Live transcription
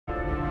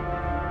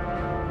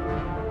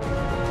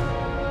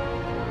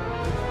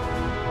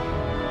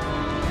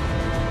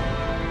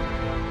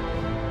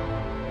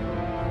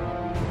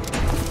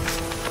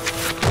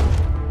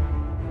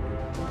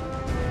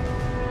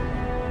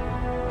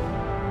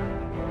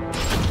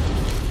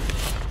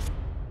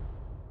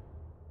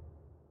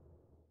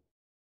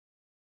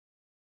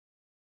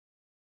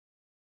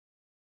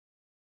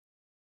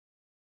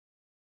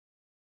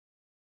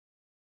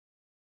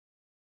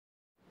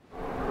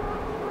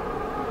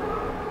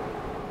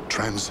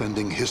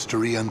Transcending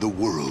history and the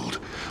world,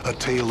 a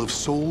tale of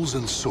souls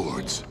and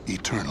swords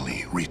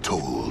eternally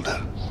retold.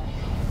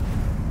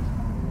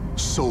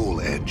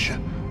 Soul Edge,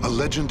 a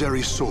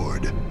legendary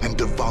sword and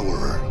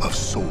devourer of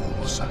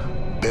souls.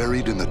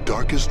 Buried in the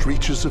darkest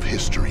reaches of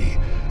history,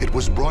 it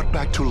was brought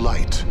back to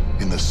light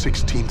in the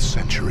 16th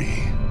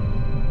century.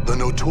 The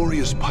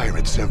notorious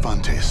pirate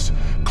Cervantes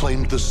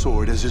claimed the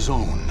sword as his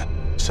own,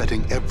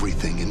 setting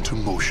everything into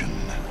motion.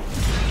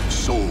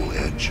 Soul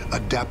Edge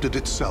adapted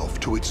itself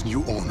to its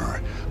new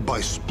owner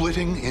by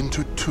splitting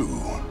into two.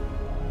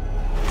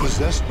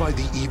 Possessed by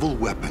the evil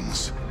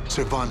weapons,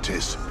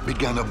 Cervantes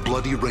began a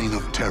bloody reign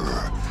of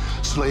terror,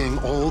 slaying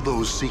all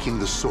those seeking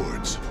the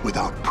swords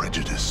without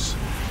prejudice.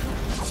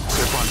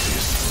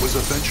 Cervantes was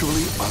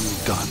eventually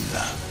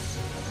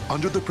undone.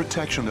 Under the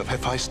protection of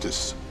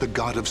Hephaestus, the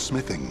god of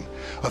smithing,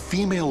 a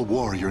female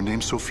warrior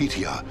named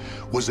Sophitia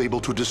was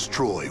able to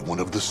destroy one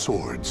of the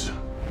swords.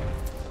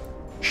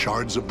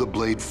 Shards of the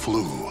blade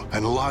flew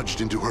and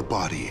lodged into her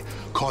body,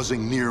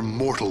 causing near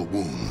mortal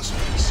wounds.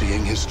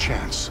 Seeing his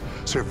chance,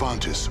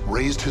 Cervantes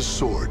raised his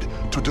sword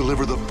to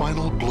deliver the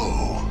final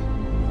blow.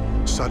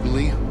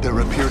 Suddenly,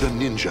 there appeared a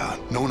ninja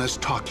known as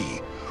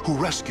Taki, who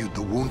rescued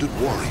the wounded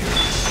warrior.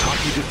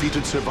 Taki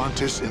defeated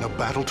Cervantes in a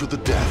battle to the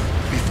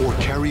death before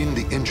carrying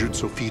the injured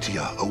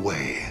Sophitia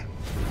away.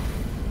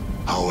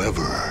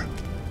 However,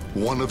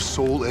 one of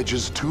Soul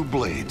Edge's two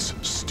blades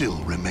still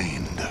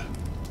remained.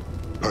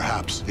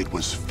 Perhaps it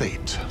was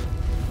fate.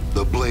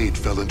 The blade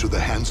fell into the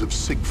hands of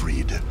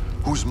Siegfried,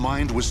 whose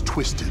mind was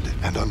twisted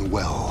and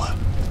unwell.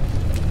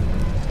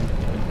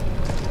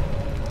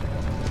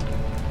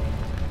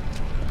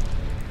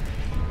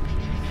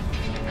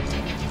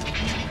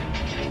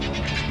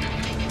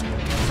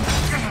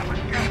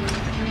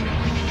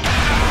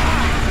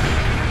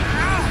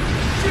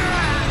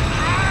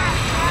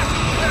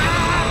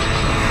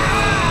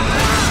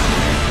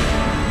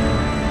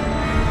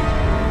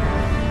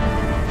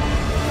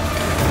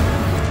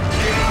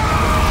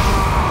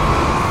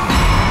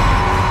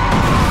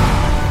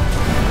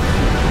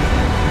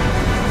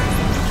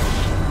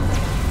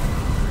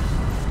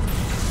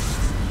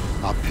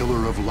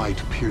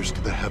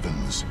 Pierced the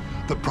heavens,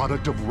 the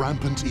product of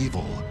rampant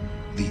evil,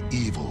 the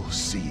evil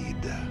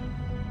seed.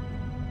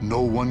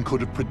 No one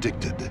could have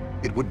predicted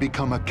it would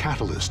become a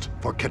catalyst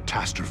for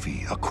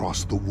catastrophe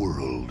across the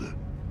world.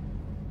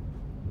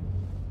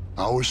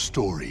 Our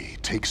story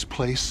takes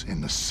place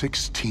in the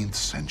 16th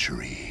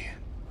century.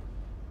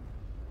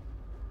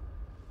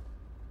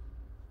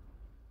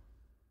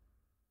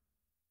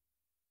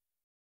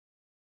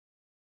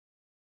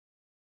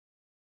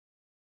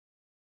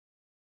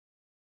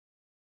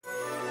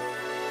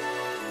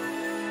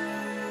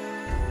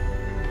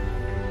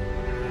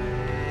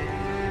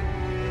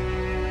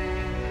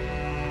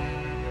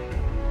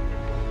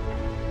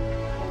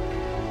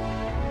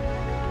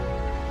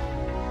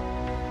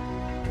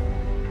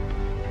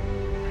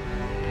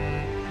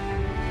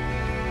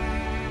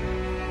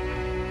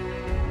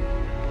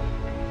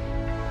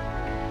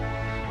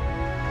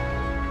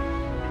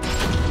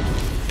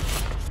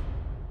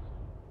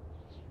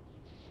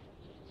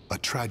 A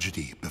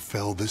tragedy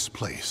befell this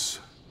place.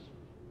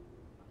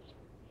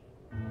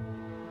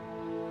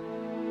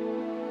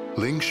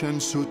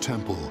 Lingshan Su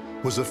Temple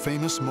was a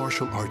famous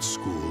martial arts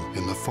school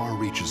in the far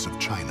reaches of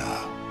China.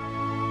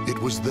 It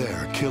was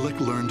there Killick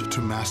learned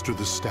to master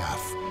the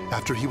staff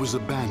after he was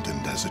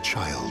abandoned as a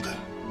child.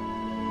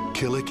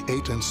 Killick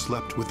ate and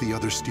slept with the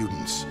other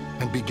students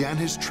and began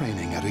his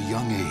training at a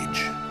young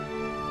age.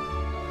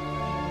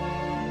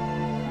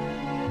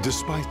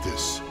 Despite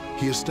this,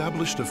 he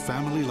established a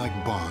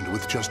family-like bond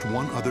with just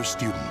one other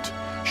student,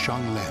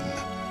 Shang Len,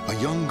 a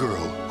young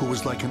girl who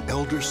was like an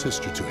elder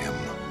sister to him.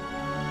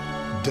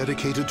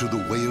 Dedicated to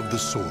the way of the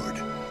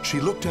sword, she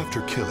looked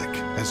after Killick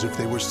as if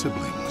they were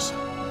siblings.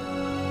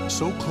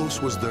 So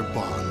close was their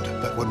bond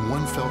that when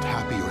one felt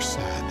happy or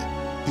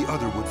sad, the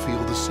other would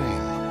feel the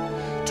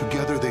same.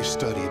 Together they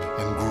studied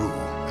and grew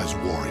as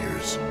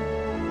warriors.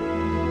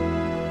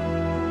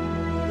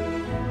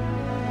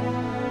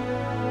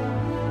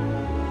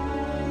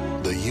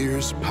 The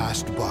years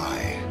passed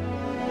by.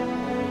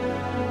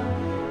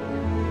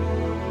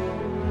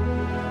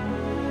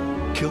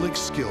 Killick's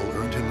skill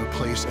earned him a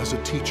place as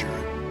a teacher,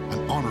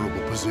 an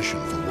honorable position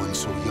for one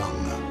so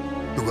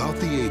young. Throughout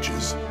the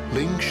ages,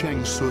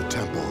 Lingshan Su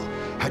Temple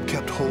had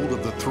kept hold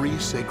of the three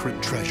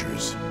sacred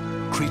treasures,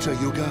 Krita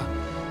Yuga,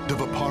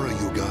 Dvapara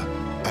Yuga,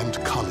 and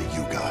Kali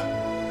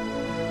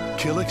Yuga.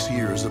 Killick's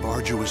years of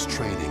arduous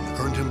training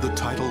earned him the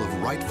title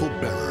of rightful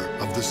bearer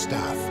of the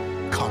staff,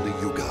 Kali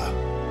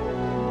Yuga.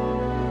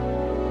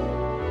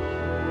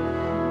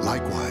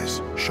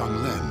 Likewise,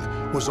 Shang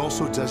Len was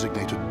also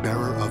designated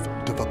bearer of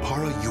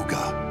Dvapara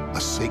Yuga,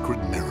 a sacred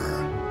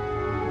mirror.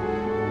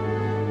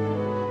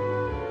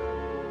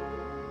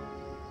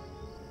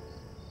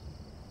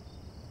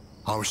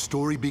 Our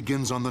story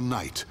begins on the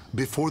night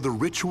before the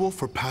ritual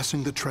for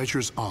passing the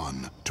treasures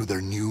on to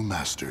their new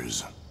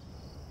masters.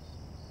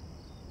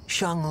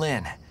 Shang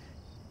Len,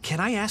 can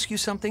I ask you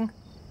something?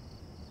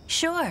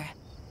 Sure.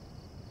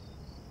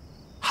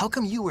 how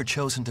come you were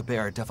chosen to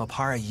bear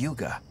Devapara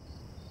Yuga?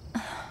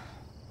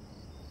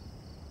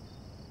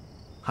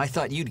 I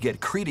thought you'd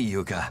get Krita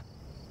Yuga.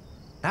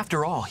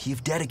 After all,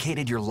 you've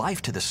dedicated your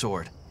life to the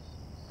sword.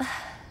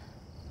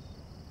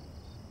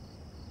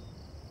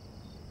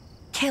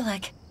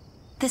 Kilik,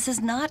 this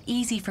is not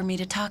easy for me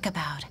to talk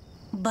about,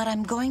 but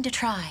I'm going to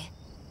try.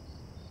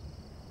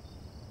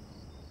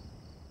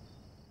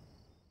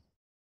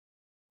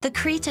 The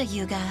Krita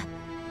Yuga,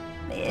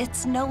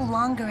 it's no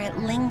longer at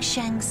Ling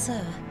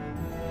Shangsu.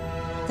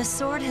 The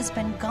sword has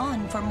been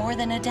gone for more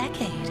than a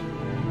decade.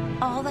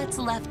 All that's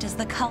left is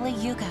the Kali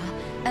Yuga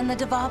and the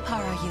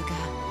Devapara Yuga.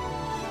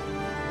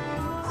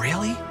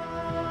 Really?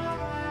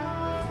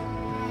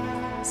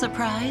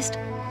 Surprised?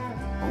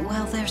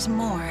 Well, there's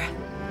more.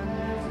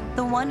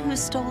 The one who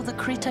stole the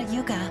Krita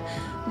Yuga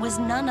was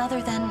none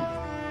other than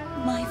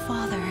my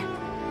father.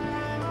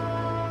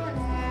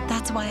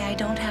 That's why I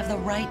don't have the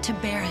right to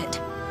bear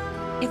it.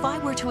 If I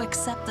were to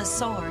accept the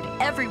sword,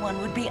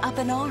 everyone would be up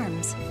in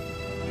arms.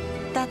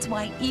 That's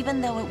why, even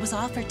though it was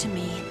offered to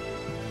me,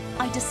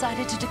 I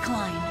decided to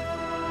decline.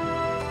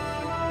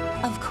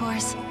 Of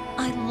course,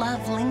 I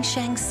love Ling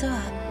Shangsu,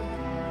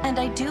 and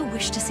I do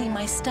wish to see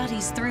my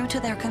studies through to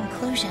their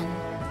conclusion.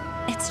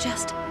 It's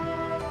just,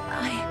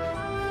 I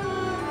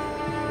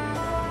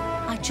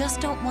just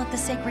don't want the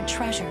sacred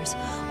treasures,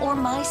 or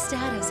my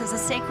status as a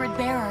sacred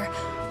bearer,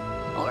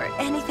 or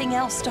anything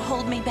else to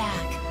hold me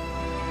back.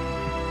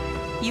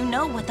 You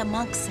know what the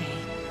monks say.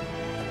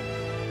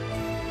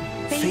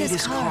 Fate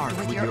is carved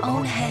with your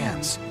own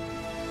hands.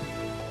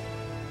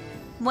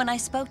 When I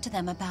spoke to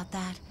them about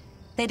that,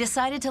 they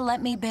decided to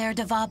let me bear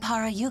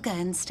Devapara Yuga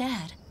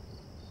instead.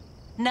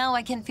 Now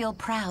I can feel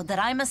proud that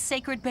I'm a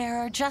sacred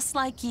bearer just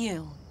like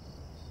you.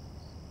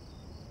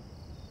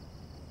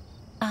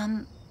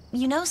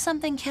 You know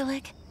something,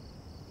 Kilik?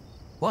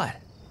 What?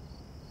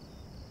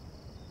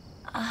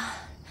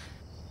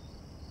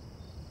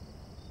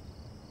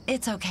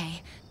 It's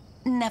okay.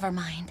 Never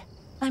mind.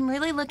 I'm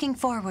really looking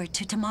forward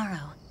to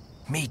tomorrow.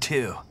 Me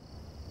too.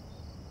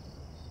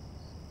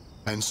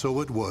 And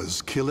so it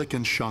was, Kilik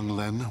and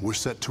Xianglen were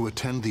set to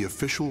attend the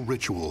official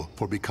ritual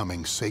for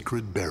becoming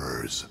sacred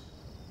bearers.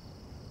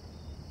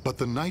 But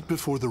the night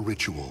before the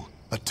ritual,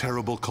 a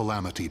terrible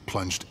calamity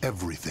plunged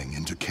everything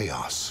into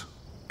chaos.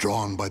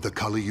 Drawn by the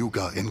Kali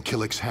Yuga in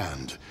Kilik's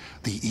hand,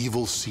 the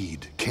evil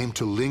seed came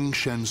to Ling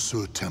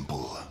Shangsu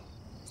Temple.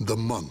 The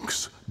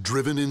monks,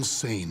 driven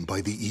insane by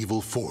the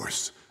evil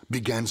force,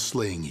 began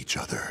slaying each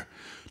other,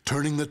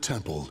 turning the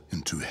temple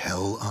into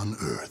hell on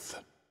earth.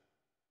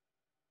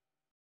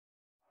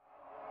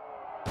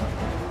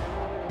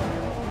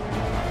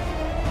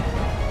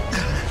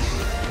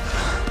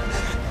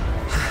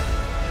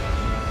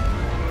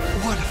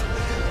 What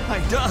have I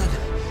done?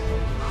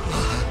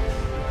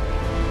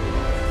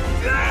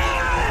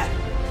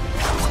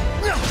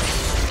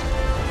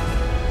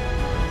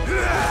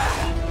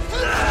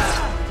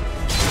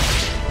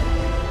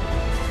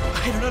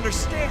 I don't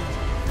understand.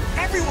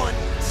 Everyone,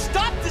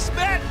 stop this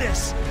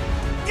madness!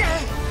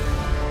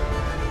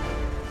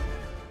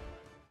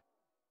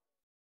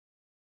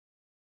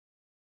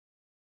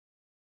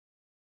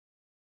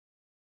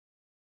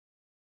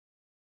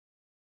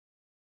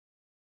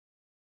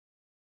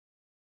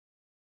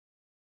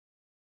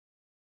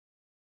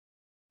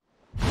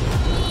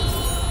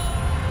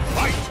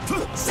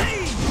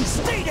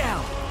 Stay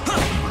down!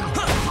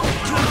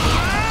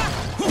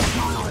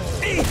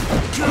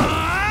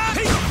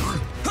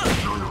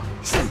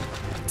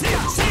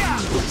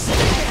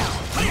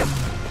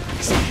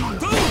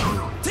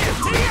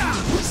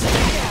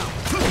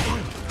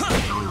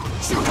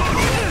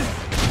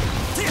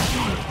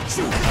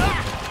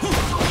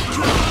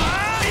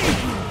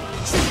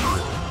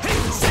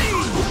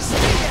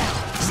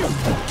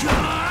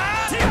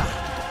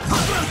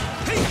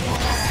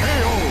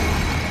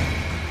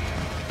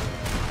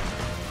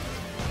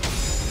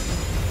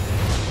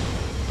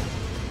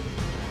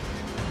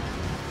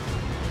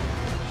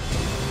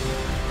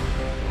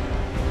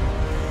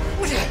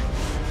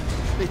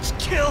 It's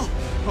kill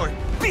or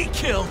be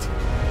killed!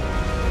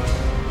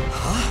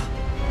 Huh?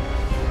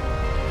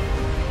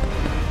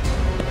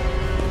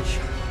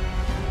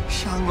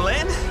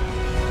 Xianglen?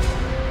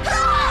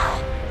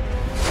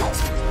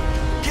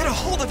 Get a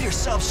hold of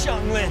yourself,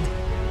 Xianglen!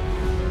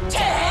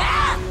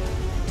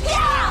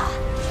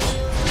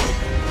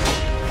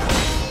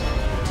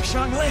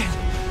 Xianglen!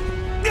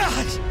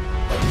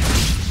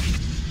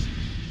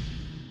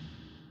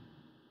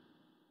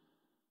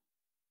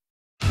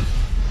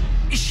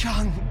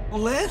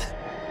 Xianglen?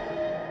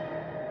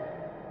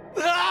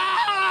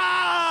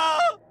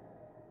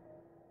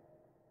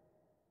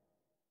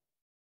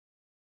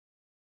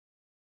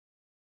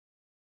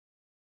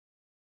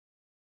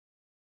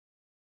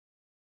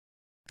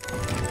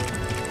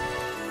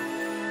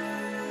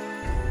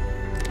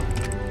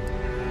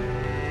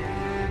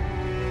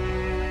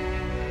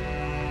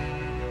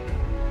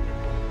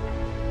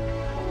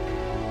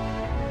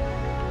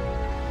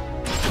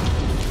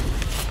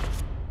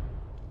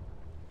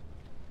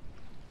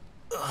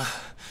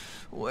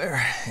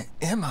 Where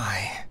am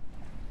I?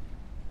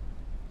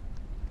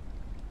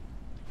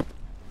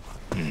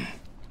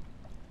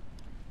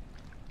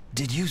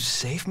 Did you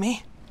save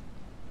me?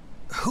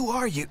 Who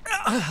are you?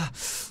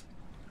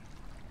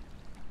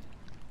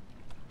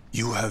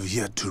 You have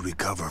yet to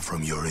recover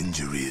from your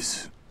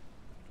injuries.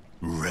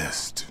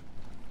 Rest.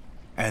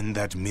 And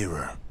that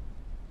mirror,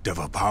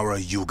 Devapara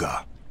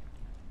Yuga.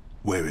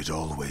 Wear it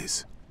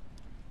always.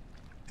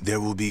 There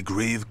will be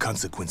grave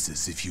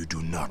consequences if you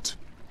do not.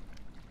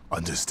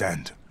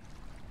 Understand?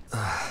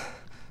 Oh,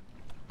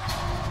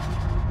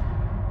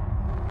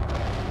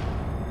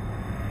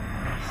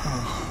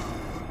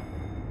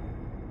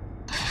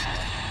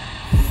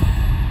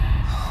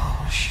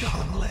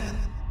 Xianglin.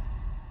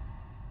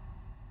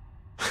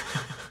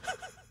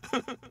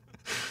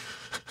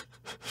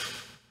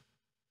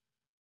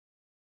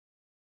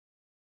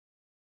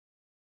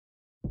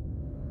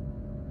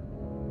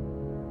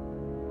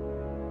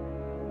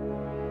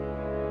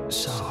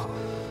 So,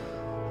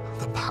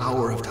 the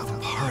power of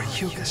Devapara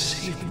Yuga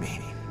saved me.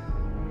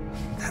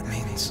 That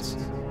means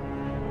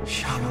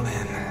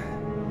Xianglin.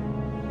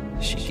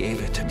 She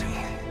gave it to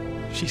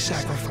me. She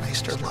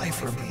sacrificed her life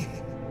for me.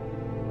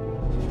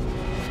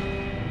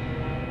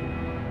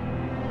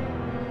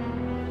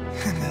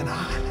 And then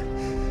I,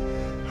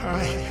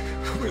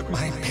 with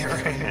my bare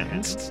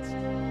hands.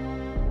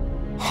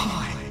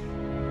 Why?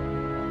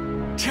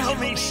 Tell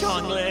me,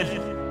 Xianglin.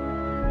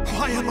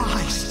 Why am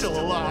I still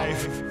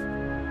alive?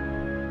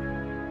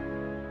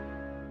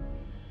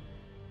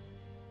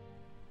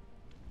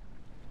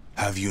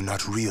 Have you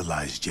not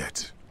realized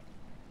yet?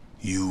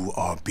 You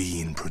are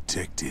being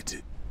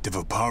protected.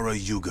 Devapara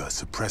Yuga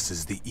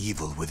suppresses the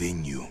evil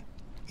within you.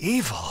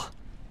 Evil?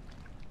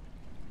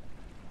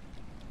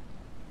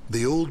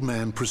 The old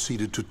man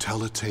proceeded to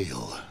tell a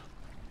tale.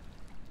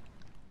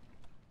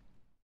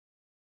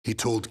 He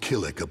told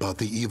Kilik about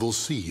the evil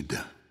seed.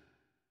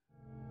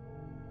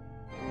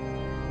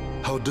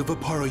 How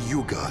Devapara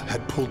Yuga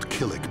had pulled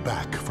Kilik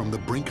back from the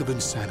brink of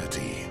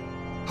insanity.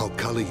 How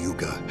Kali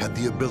Yuga had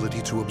the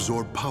ability to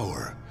absorb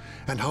power,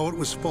 and how it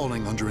was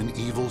falling under an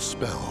evil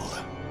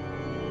spell.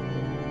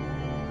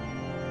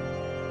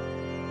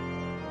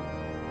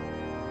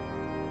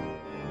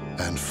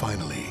 And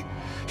finally,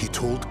 he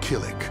told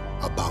Kilik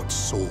about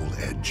Soul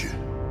Edge.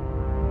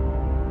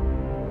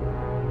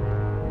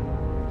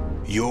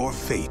 Your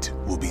fate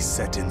will be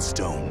set in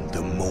stone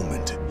the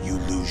moment you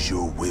lose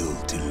your will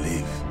to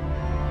live.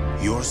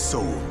 Your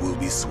soul will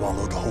be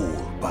swallowed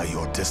whole by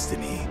your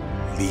destiny,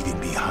 leaving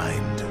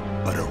behind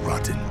but a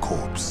rotten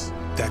corpse.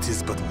 That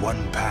is but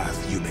one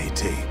path you may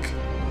take.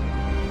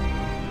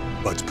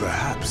 But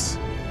perhaps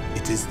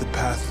it is the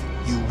path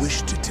you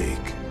wish to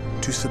take,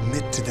 to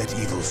submit to that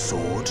evil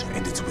sword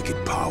and its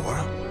wicked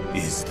power.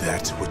 Is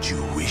that what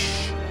you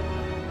wish?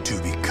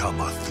 To become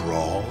a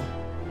thrall?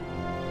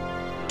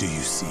 Do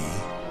you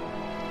see?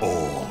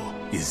 All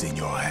is in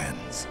your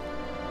hands.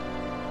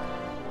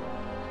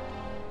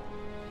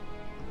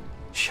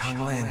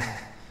 Xianglin,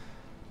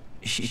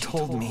 she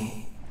told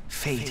me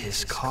fate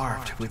is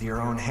carved with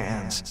your own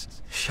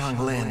hands.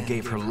 Xianglin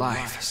gave her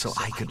life so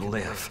I could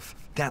live.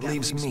 That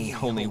leaves me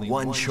only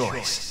one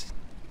choice.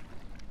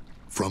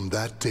 From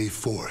that day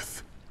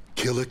forth,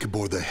 Kilik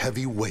bore the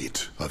heavy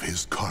weight of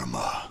his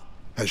karma.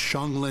 As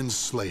Xianglin's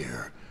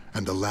slayer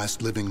and the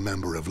last living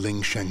member of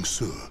Ling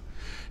Shengsu,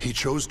 he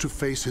chose to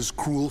face his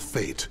cruel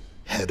fate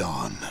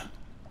head-on.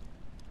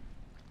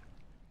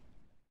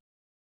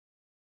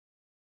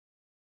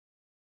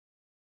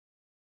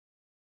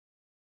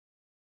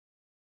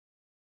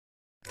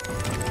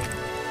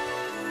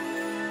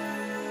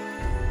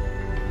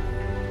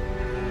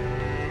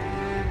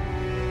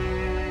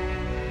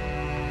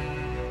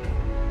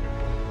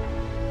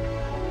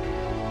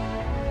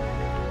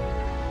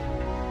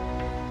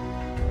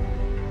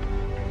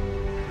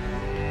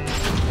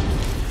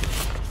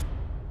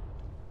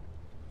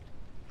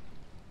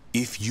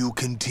 If you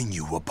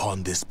continue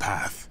upon this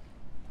path,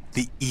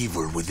 the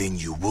evil within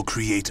you will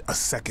create a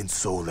second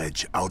soul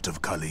edge out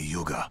of Kali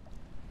Yuga.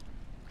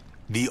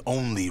 The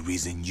only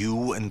reason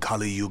you and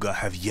Kali Yuga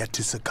have yet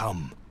to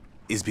succumb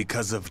is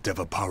because of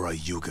Devapara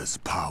Yuga's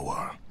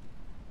power.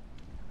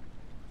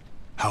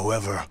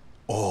 However,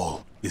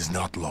 all is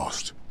not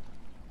lost.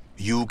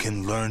 You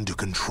can learn to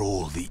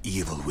control the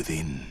evil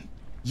within.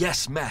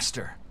 Yes,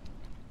 Master.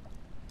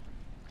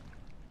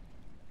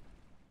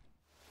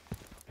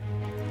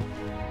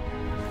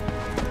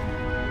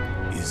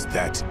 Is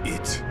that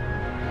it?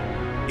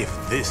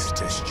 If this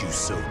tests you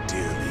so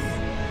dearly,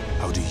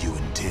 how do you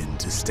intend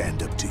to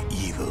stand up to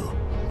evil?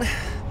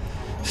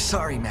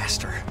 Sorry,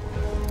 Master.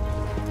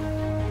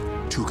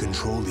 To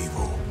control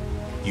evil,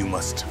 you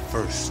must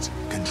first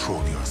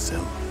control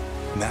yourself.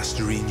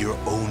 Mastering your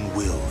own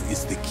will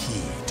is the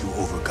key to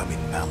overcoming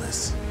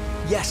malice.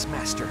 Yes,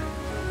 Master.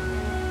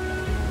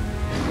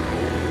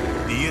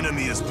 The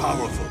enemy is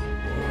powerful.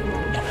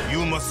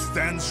 You must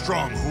stand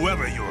strong,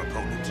 whoever your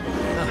opponent.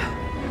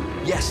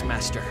 Yes,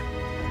 Master.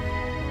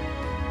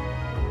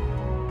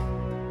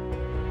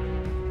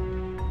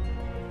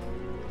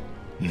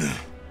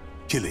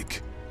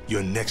 Kilik,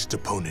 your next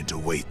opponent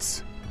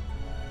awaits.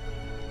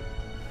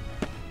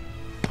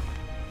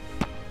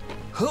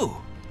 Who?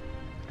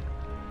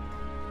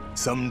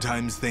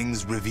 Sometimes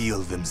things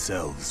reveal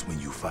themselves when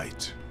you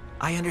fight.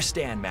 I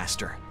understand,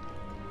 Master.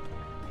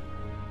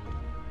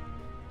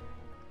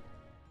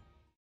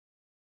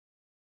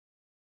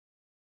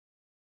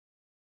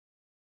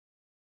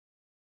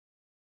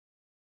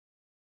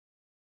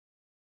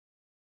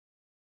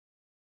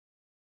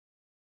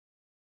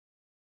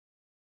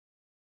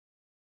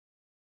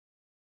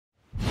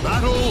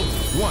 Battle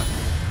 1.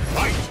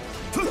 Fight!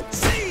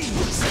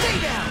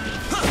 Stay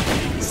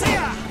down! Stay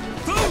down!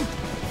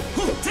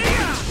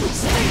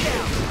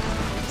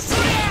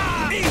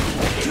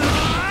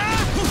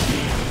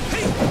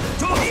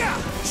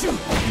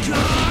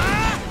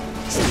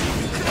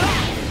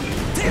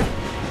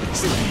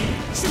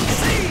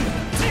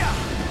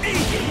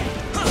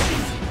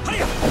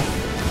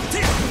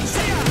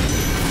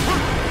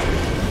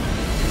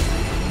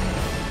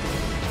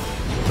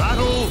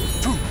 Battle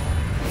 2.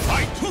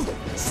 Fight! KO!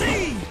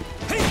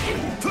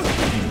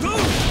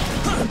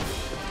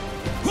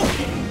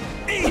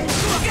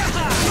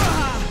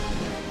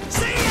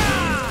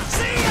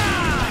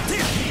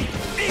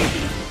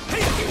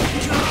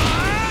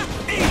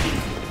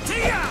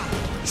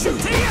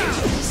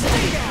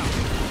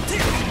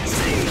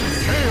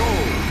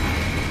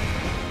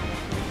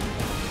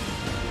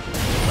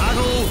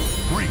 Battle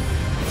 3.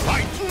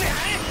 Fight!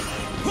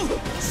 KO!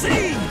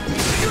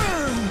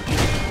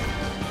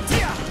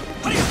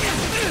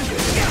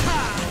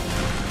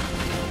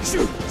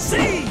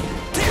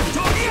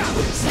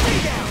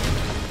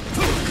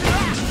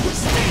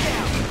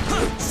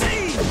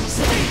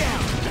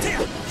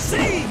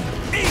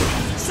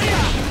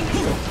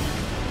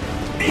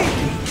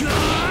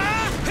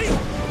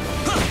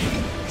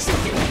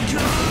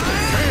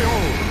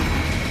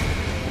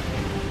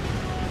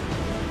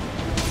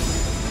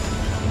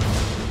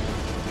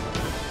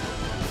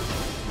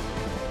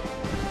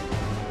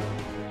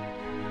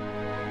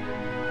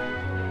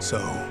 So,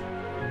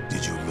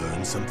 did you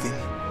learn something?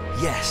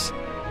 Yes.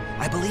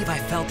 I believe I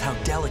felt how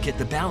delicate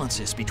the balance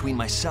is between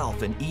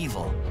myself and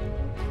evil.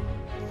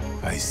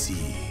 I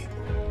see.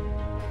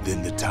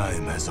 Then the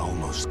time has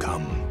almost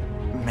come.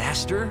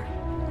 Master?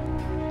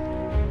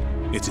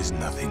 It is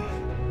nothing.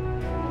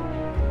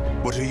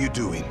 What are you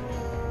doing?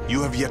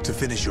 You have yet to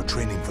finish your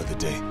training for the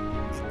day.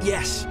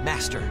 Yes,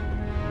 Master.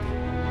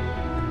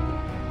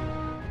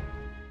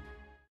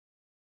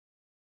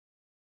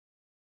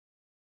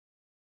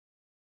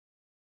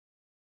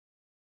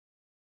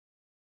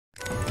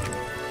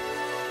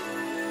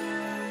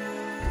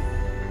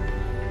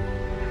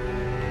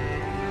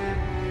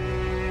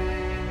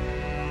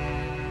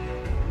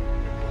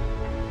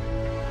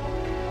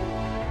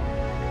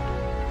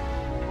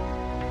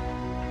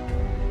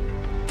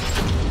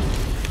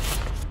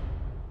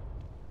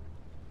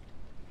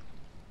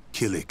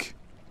 Kilik,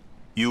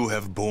 you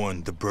have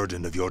borne the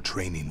burden of your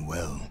training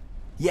well.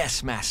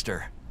 Yes,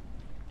 Master.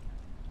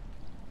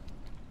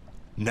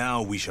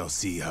 Now we shall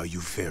see how you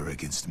fare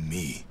against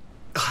me.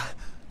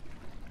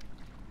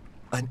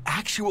 An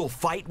actual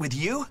fight with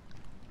you?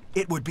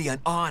 It would be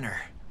an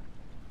honor.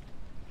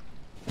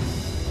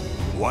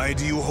 Why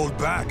do you hold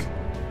back?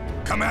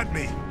 Come at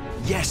me!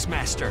 Yes,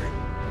 Master.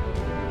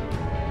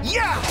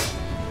 Yeah!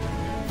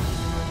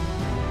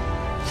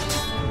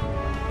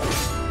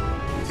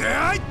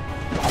 Yeah!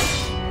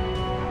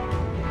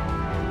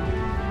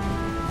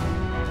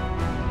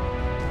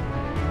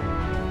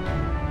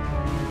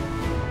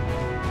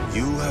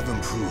 You have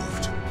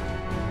improved.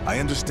 I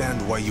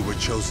understand why you were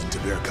chosen to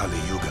bear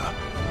Calibur.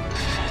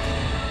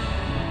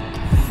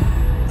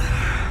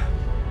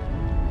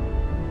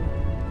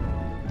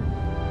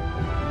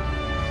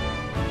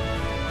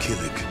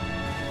 Kilik,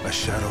 a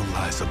shadow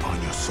lies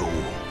upon your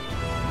soul.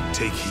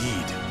 Take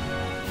heed.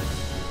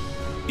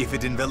 If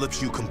it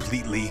envelops you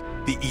completely,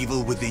 the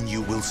evil within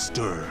you will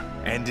stir,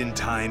 and in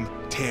time,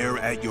 tear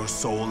at your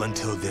soul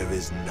until there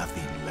is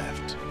nothing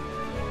left.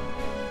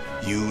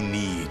 You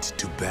need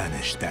to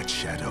banish that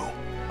shadow.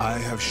 I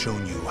have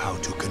shown you how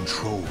to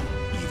control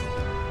evil.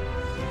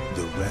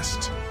 The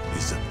rest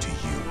is up to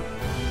you.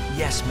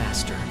 Yes,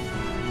 Master.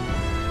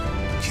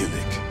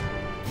 Kilik,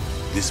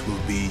 this will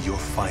be your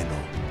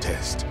final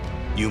test.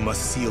 You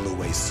must seal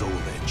away Soul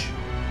Edge,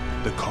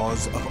 the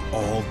cause of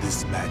all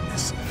this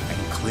madness,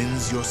 and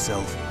cleanse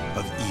yourself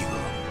of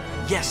evil.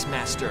 Yes,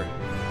 Master.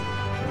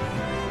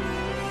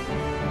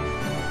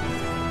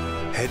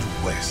 Head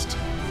west.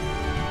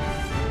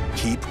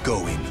 Keep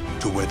going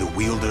to where the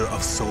wielder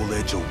of Soul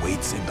Edge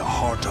awaits in the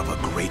heart of a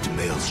great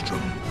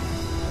maelstrom.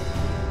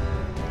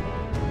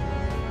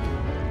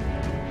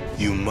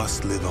 You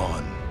must live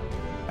on,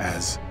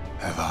 as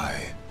have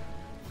I.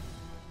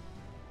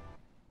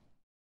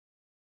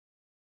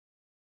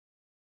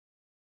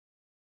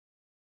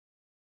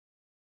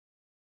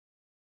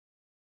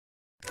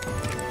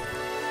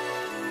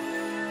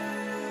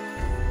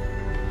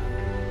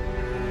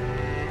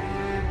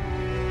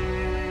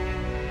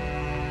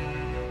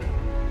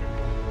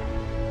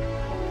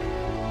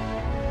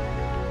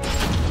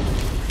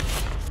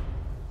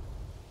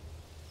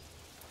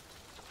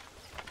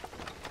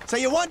 So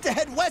you want to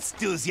head west,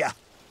 doos ya?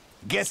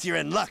 Guess you're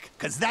in luck,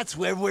 'cause that's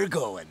where we're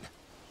going.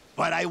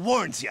 But I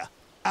warns ya,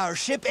 Our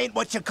ship ain't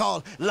what you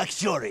call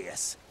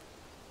luxurious.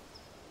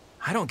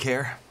 I don't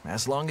care,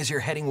 as long as you're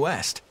heading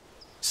west.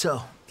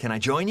 So, can I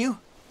join you?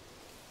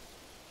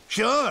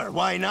 Sure,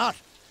 why not?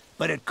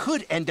 But it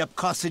could end up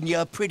costing you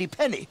a pretty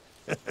penny.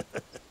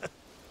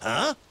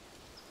 Huh?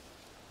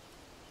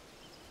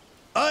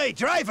 Oi,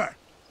 driver!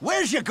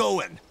 Where's you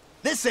going?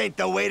 This ain't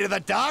the way to the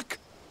dock.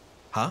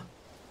 Huh?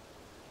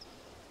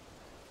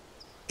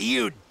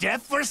 You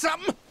deaf or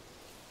something?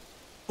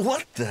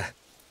 What the?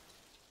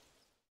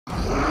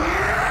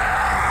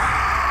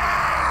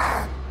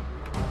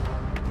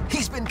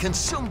 He's been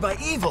consumed by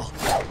evil!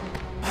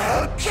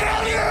 I'll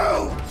kill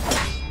you!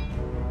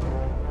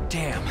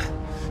 Damn,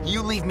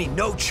 you leave me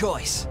no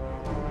choice.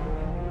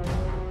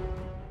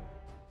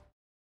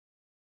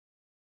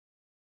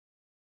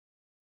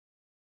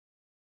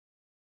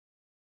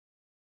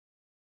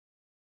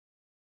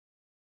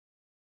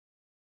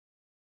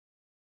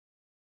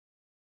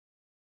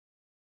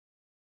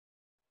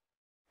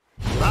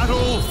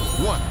 Battle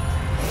 1.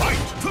 Fight!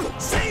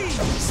 Stay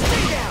down!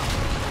 Stay down!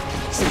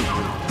 Stay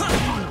down!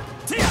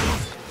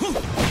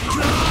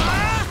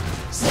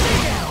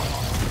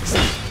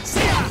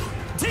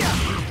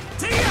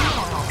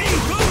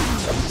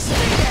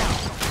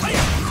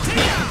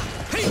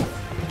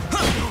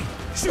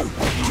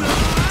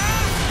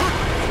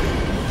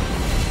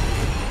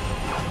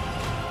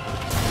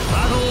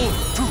 Battle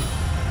 2.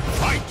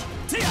 Fight!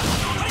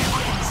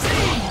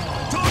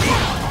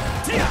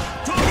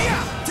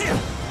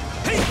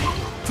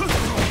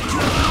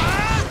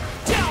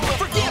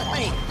 Forgive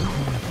me!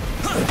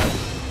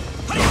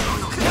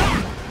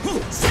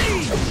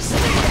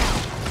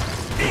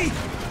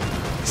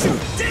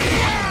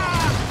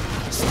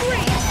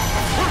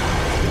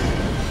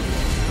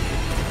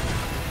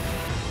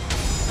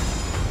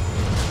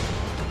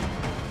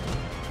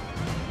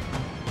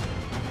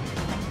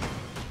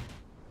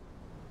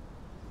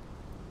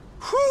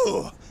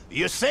 Whew!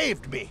 You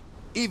saved me.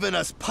 Even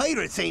us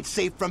pirates ain't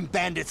safe from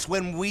bandits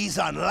when we's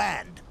on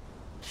land.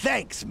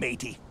 Thanks,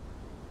 matey.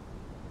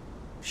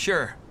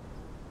 Sure.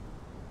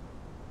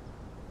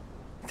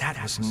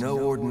 That was no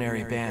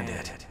ordinary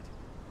bandit.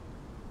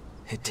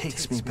 It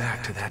takes me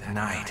back to that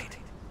night.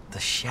 The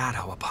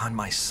shadow upon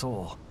my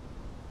soul.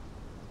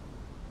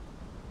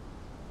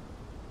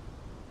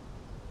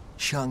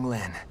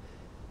 Xianglin,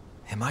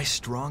 am I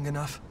strong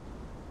enough?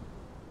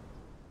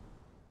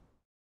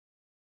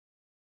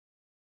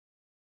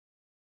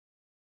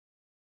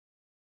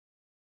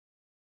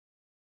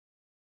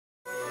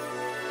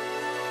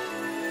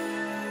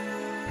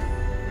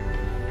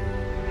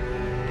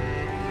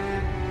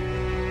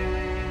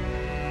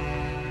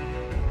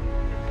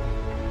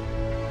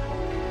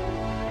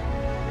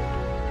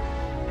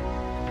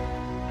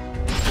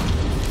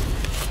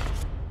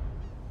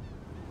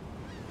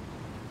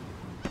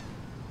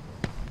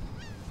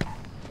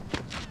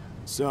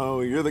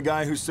 So, you're the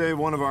guy who saved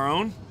one of our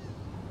own?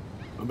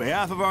 On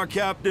behalf of our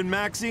captain,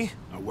 Maxie,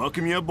 I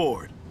welcome you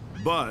aboard.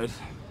 But,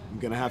 I'm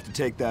gonna have to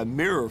take that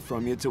mirror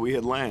from you till we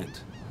hit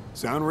land.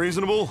 Sound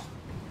reasonable?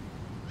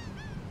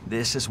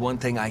 This is one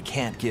thing I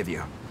can't give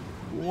you.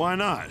 Why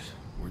not?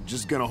 We're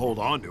just gonna hold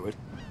on to it.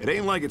 It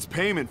ain't like it's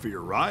payment for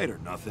your ride or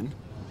nothing.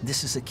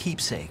 This is a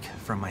keepsake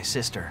from my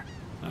sister.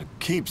 A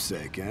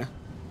keepsake, eh?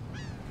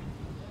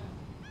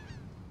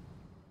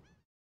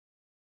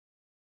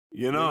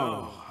 You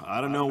know,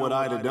 I don't know what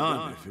I'd have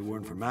done if it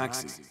weren't for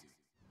Maxie.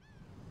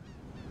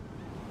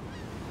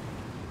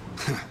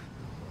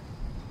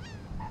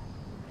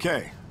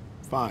 Okay,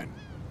 fine.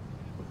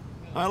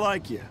 I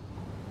like you.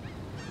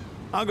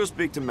 I'll go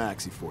speak to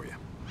Maxie for you.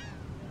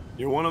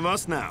 You're one of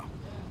us now.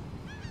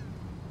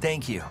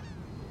 Thank you.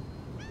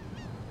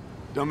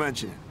 Don't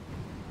mention it.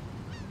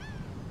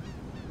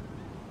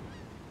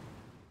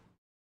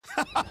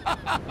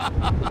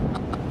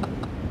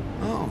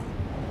 Oh.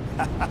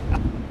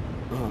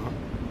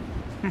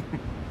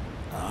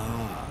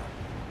 Ah.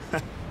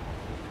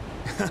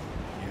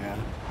 Yeah.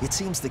 It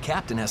seems the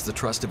captain has the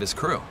trust of his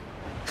crew.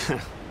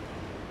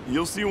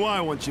 You'll see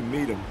why once you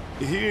meet him.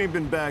 He ain't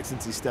been back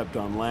since he stepped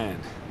on land.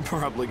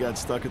 Probably got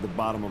stuck at the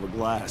bottom of a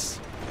glass.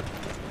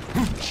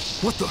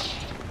 What the?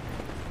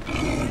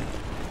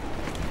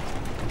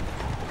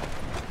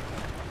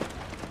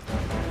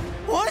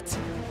 What?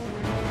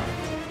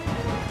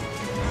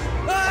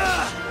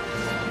 Ah!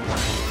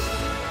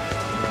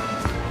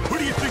 Who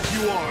do you think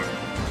you are?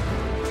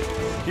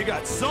 You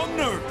got some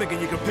nerve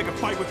thinking you can pick a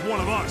fight with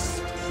one of us.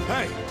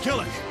 Hey,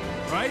 kill it,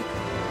 right?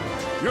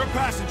 You're a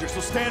passenger,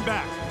 so stand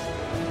back.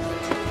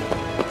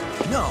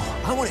 No,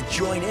 I want to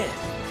join in.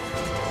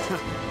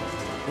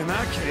 In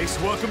that case,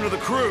 welcome to the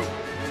crew.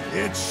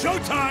 It's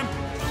showtime!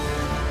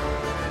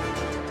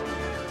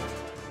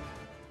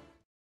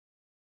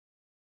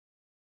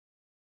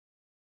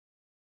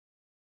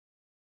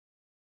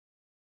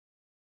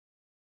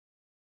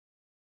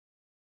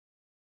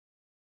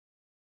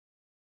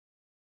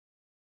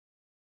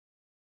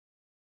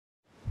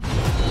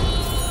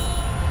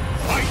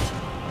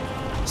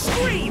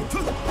 Scream!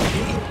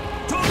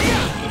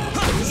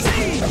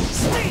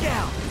 Stay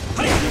down!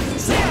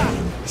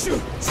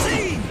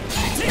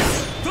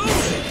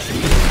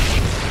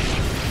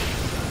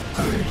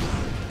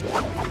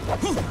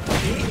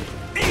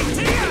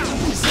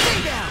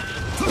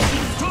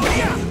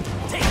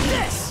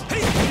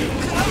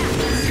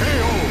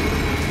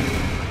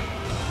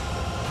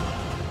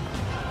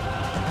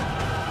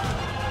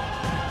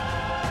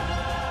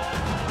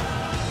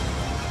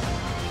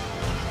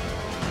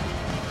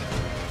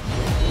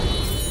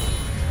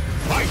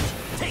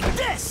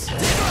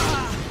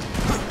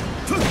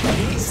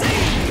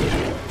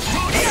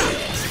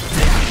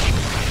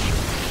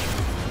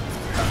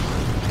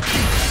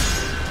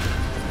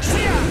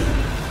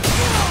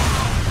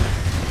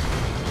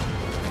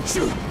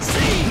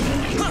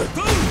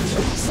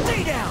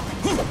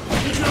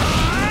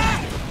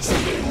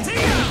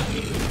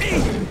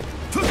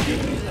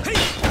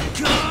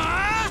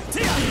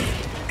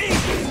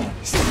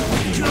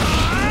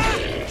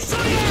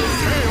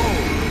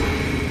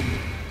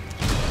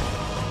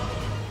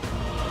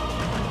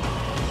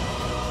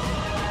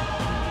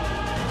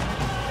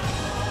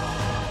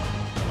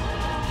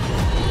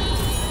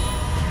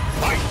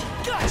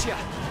 Gotcha!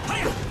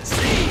 Hiya!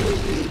 See!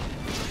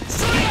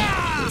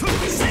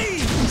 See!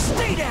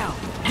 Stay down!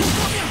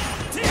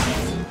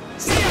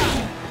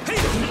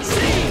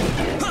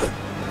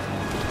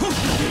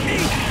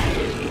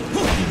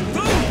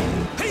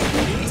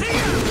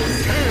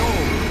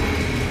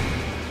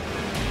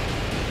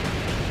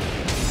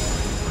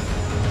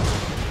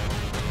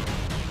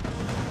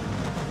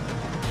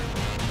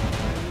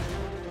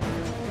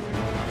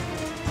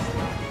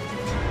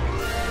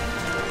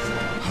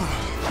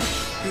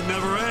 It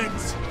never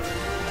ends.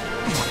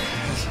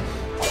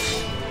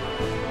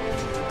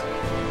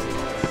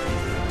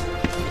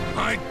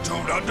 I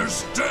don't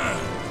understand.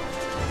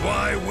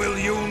 Why will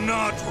you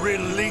not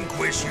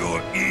relinquish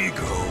your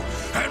ego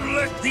and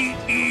let the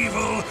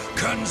evil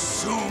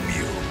consume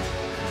you?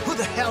 Who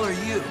the hell are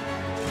you?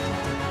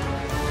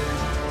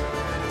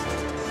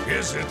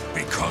 Is it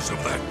because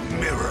of that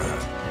mirror?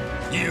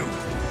 You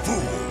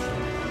fool!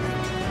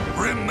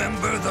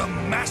 Remember the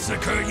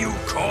massacre you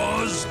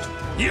caused?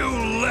 You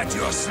let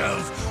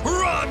yourself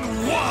run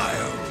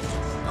wild!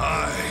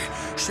 I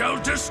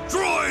shall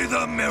destroy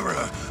the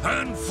mirror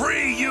and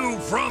free you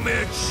from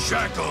its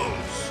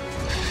shackles!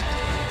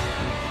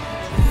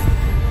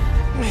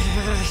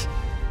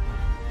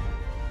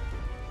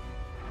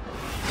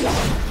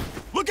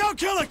 Look out,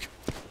 Killick!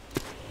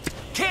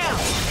 Cal!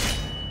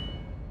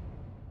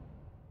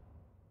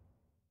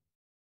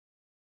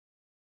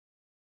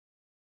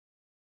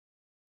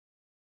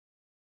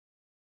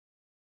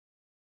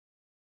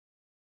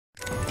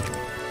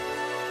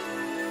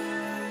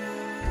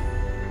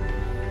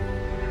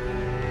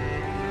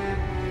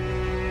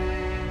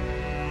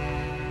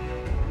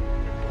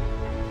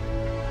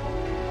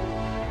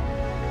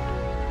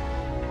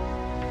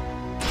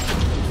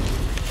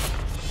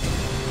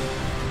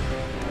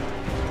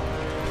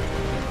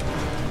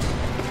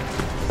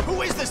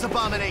 Who is this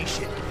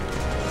abomination?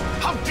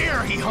 How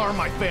dare he harm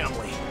my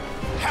family?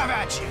 Have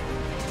at you!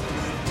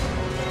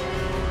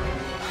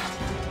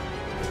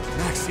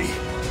 Maxie.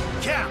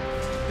 Cap,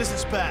 this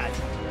is bad.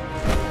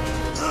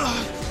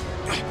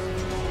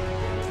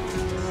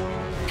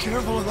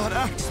 Careful of that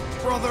axe,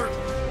 brother.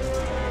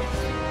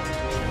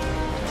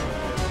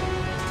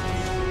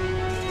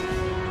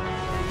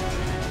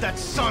 That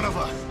son of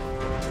a...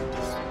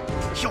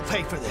 He'll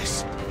pay for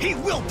this. He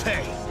will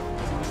pay!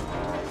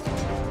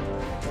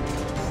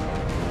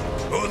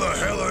 Who the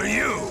hell are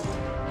you?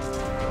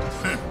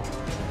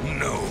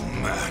 No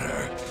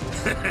matter.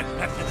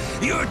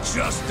 You're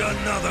just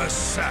another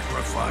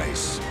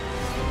sacrifice.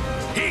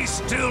 He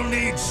still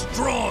needs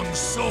strong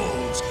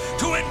souls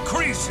to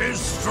increase his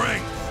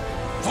strength.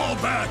 Fall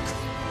back.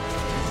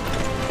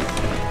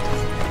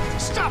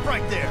 Stop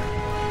right there!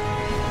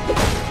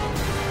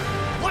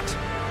 What?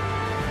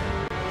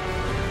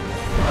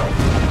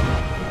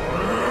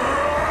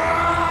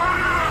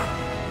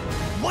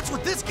 What's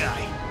with this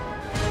guy?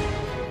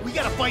 We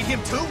gotta fight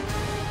him too?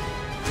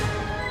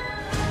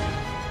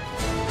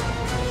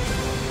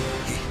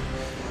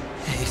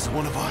 He's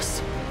one of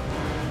us.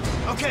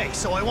 Okay,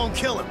 so I won't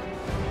kill him.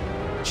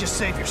 Just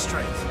save your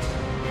strength.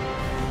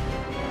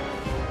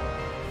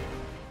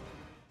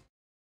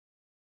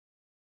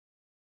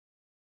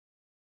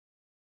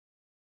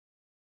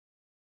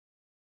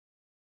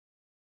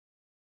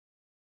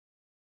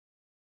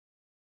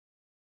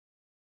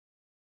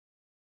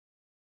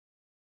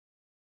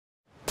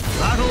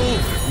 Battle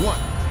 1.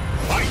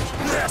 Fight!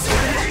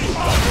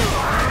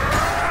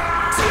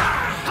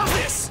 How's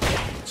this?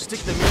 Stick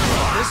the mirror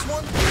on this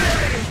one?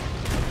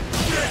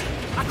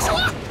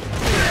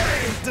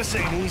 This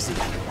ain't easy.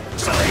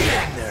 So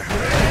get in there.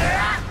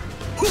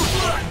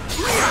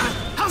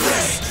 How's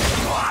this?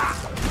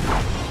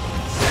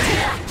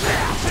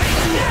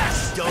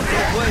 Don't go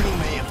blaming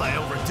me if I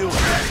overdo it.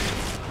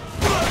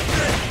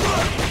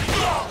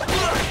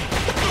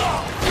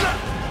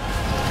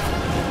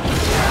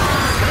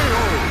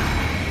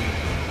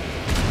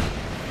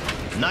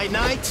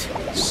 Night-night,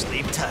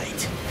 sleep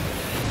tight.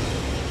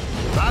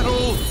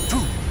 Battle 2.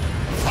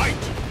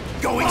 Fight!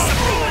 Going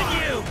something on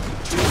you!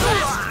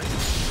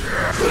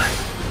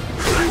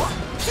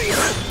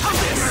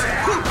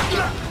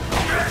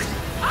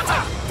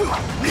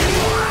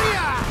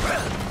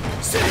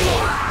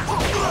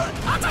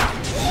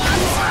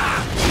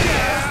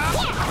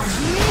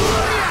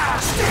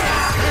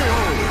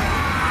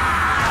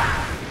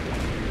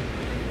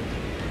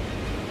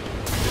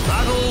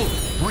 Battle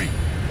 3.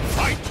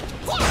 Fight!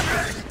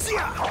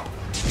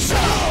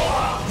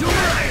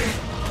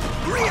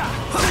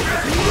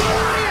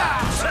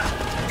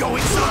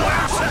 Going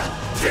somewhere!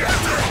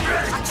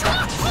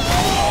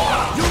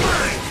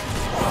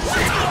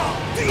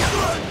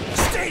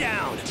 Stay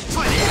down!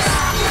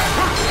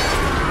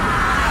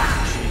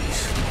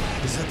 Jeez,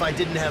 as if I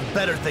didn't have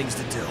better things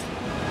to do.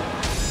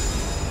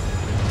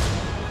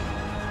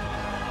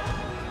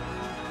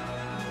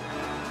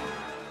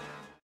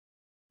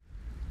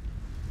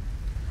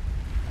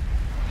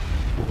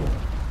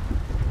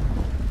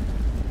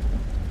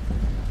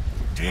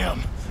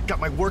 Damn, got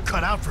my work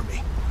cut out for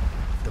me.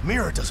 The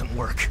mirror doesn't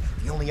work.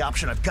 The only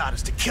option I've got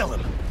is to kill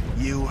him.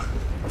 You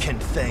can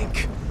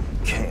thank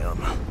Cam.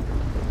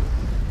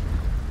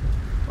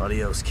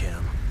 Adios,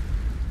 Cam.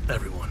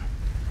 Everyone.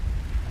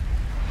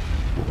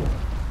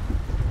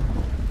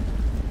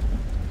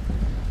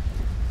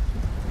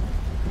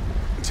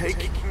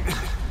 Take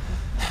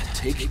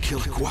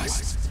Killer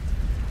Quest.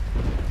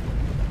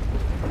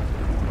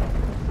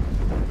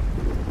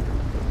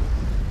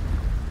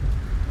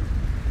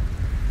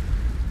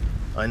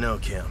 I know,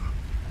 Cam.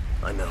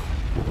 I know.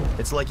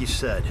 It's like you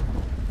said.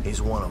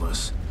 He's one of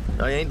us.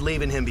 I ain't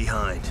leaving him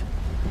behind.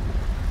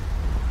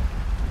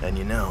 And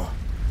you know,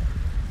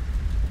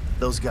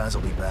 those guys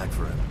will be back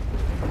for him.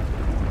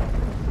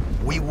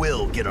 We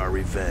will get our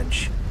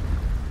revenge.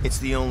 It's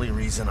the only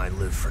reason I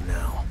live for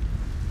now.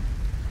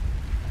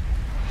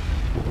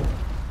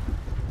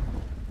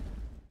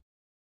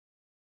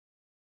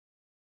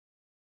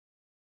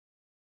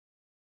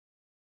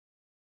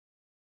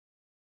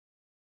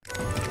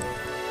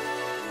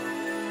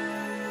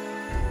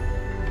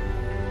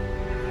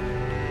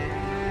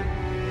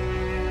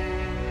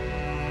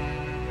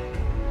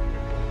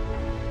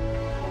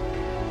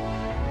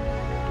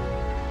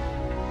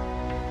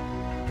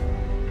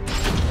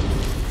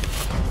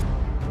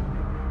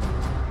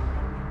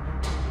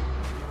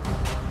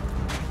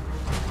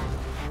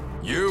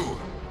 You?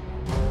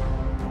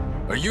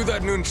 Are you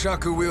that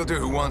nunchaku wielder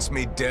who wants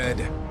me dead?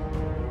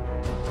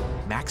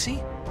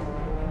 Maxie?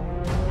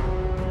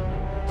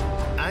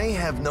 I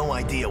have no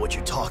idea what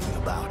you're talking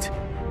about.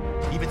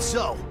 Even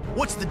so,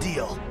 what's the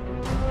deal?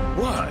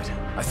 What?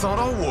 I thought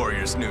all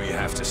warriors knew you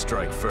have to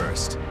strike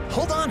first.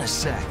 Hold on a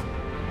sec.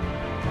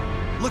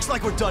 Looks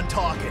like we're done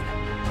talking.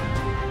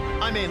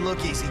 I may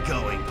look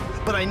easygoing,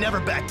 but I never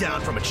back down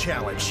from a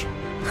challenge.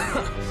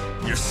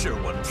 You're sure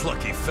one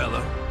plucky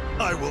fellow.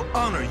 I will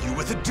honor you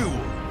with a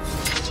duel.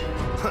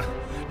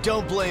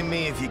 Don't blame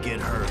me if you get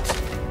hurt.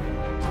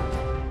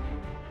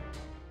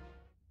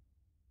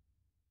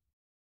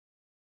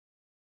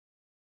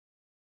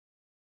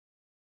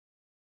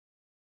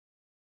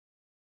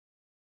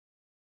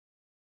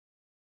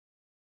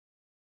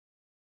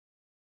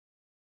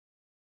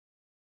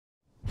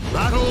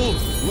 Battle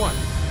 1.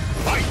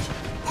 Fight!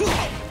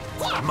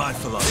 My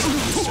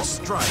philosophy is to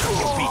strike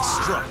or be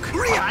struck.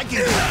 Yeah, I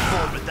can get on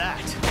board with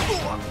that.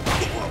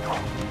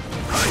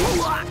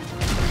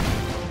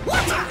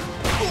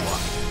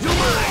 You're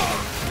mine!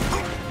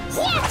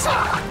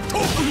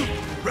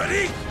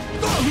 Ready?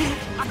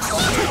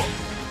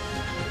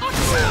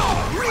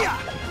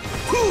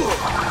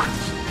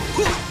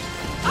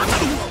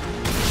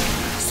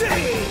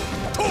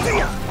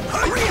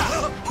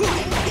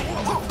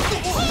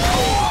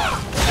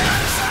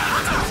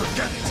 Forget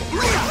it.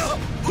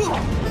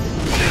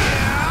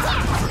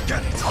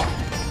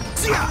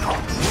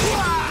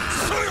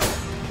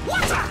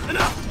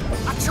 Enough!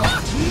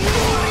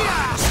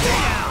 Stay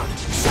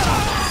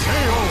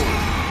down!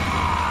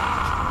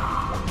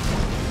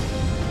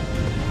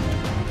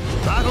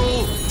 Battle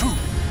 2.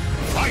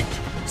 Fight!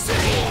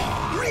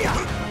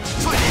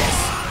 Try this!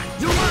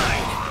 You're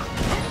mine!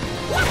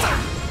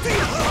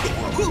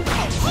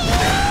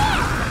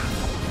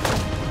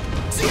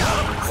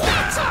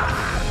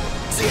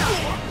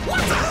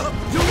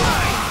 You're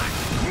mine!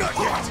 Not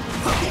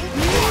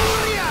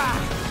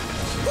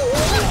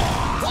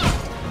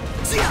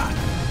yet!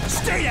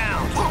 Stay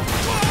down!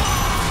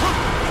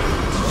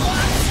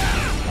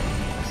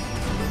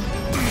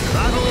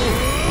 Battle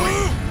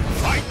 3.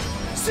 Fight!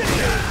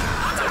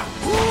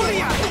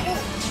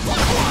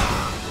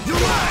 You're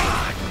mine!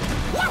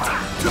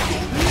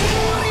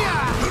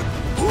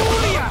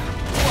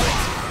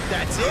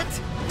 That's it?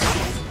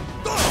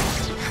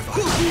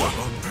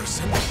 Wrong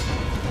person.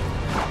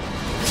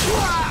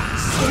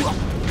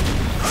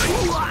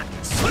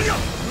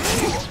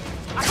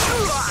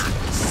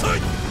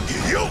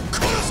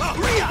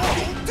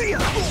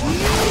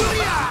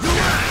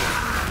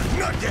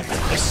 Not yet.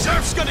 The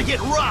surf's gonna get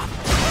rough!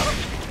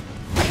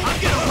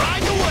 I'm gonna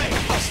ride the wave!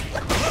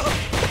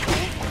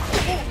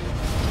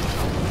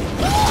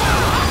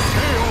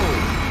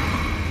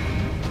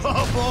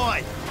 Oh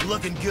boy,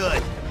 looking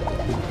good.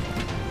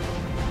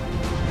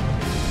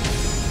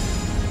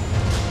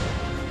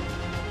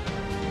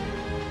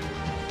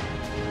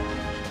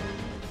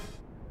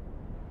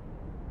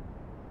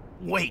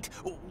 Wait,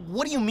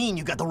 what do you mean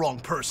you got the wrong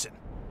person?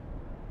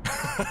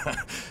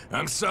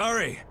 I'm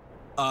sorry.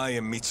 I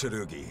am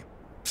Mitsurugi.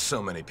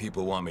 So many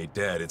people want me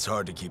dead, it's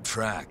hard to keep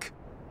track.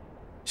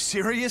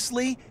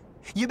 Seriously?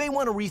 You may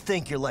want to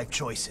rethink your life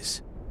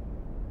choices.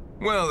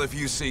 Well, if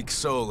you seek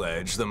Soul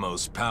Edge, the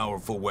most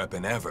powerful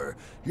weapon ever,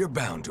 you're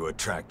bound to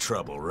attract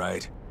trouble,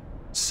 right?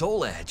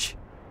 Soul Edge?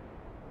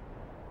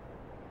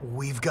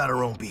 We've got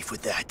our own beef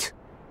with that.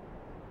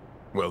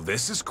 Well,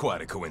 this is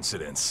quite a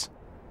coincidence.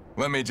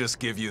 Let me just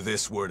give you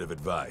this word of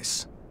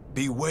advice.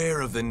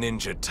 Beware of the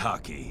ninja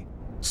Taki.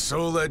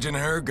 Soul Edge and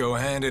her go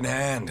hand in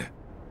hand.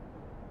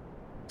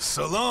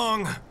 So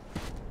long!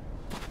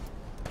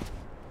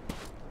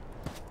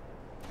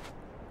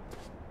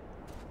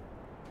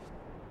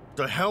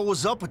 The hell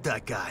was up with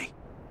that guy?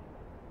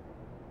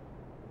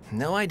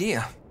 No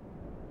idea.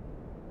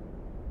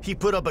 He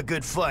put up a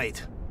good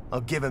fight.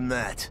 I'll give him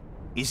that.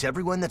 Is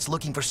everyone that's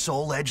looking for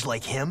Soul Edge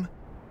like him?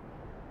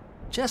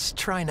 Just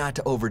try not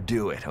to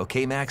overdo it,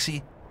 okay,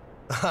 Maxie?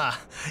 Ha!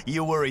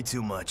 You worry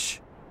too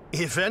much.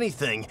 If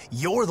anything,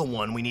 you're the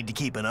one we need to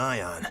keep an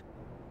eye on.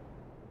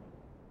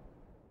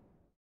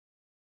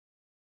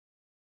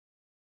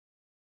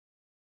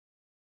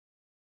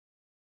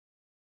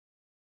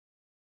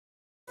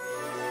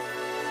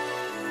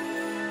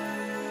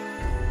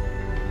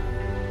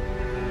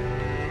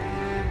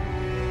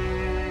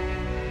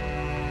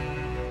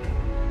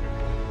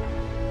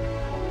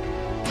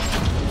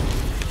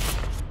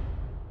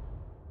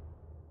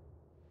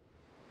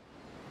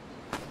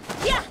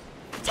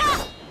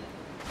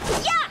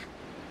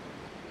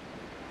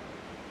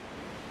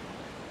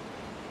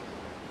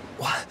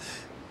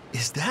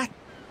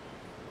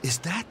 Is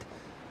that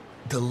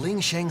the Ling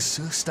Shang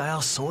Su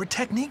style sword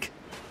technique?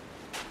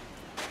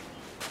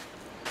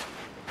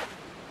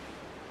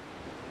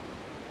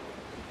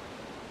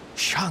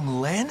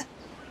 Xianglen?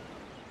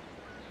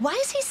 Why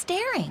is he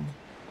staring?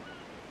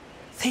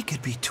 They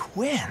could be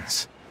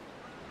twins.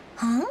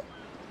 Huh?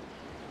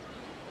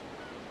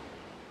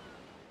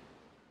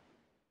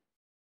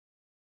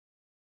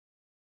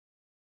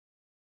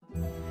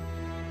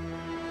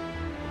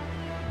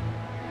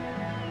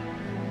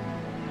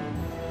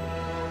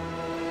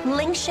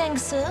 Ling Shang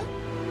Su?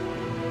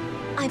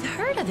 I've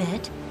heard of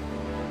it.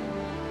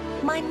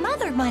 My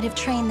mother might have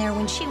trained there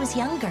when she was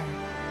younger.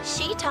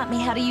 She taught me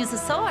how to use a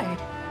sword.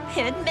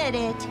 Admit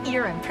it,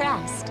 you're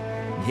impressed.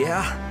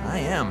 Yeah, I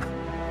am.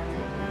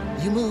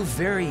 You move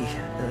very,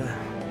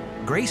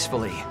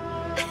 gracefully.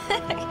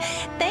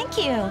 Thank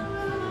you.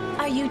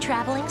 Are you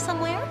traveling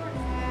somewhere?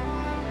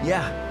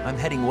 Yeah, I'm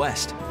heading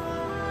west.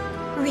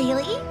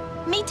 Really?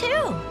 Me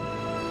too.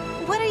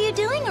 What are you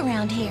doing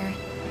around here?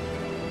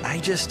 I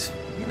just,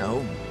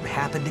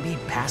 happened to be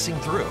passing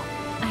through.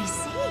 I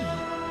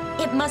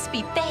see. It must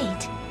be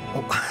fate.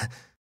 Oh.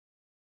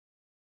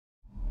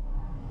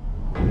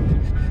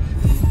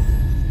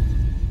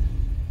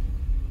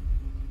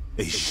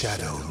 A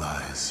shadow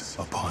lies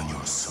upon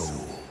your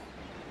soul.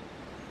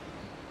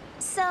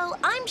 So,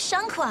 I'm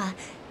Shenghua,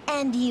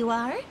 and you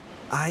are?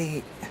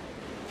 Hey,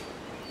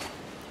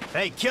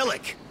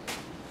 Killick!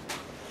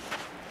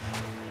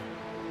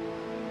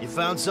 You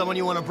found someone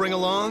you want to bring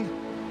along?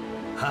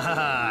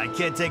 Haha, I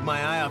can't take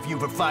my eye off you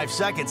for 5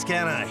 seconds,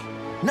 can I?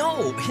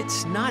 No,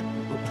 it's not...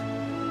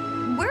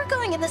 We're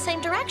going in the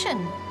same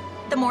direction.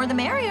 The more the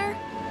merrier.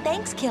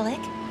 Thanks, Killick.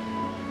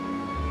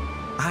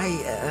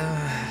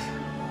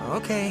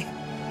 Okay.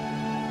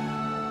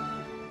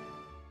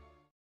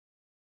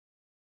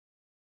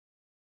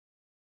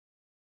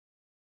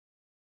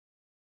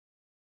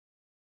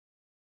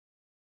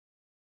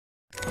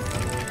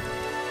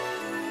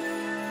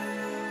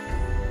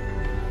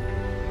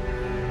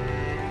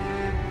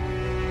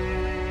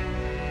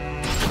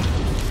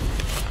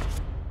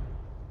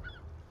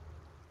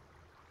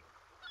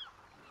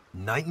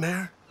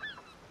 Nightmare?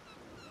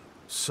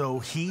 So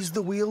he's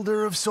the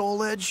wielder of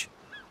Soul Edge?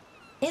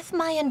 If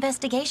my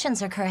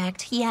investigations are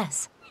correct,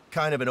 yes.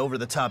 Kind of an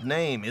over-the-top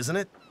name, isn't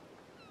it?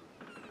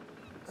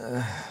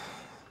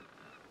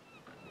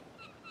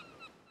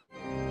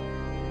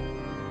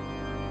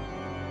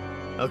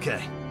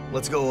 Okay,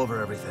 let's go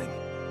over everything.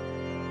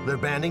 They're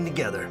banding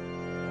together.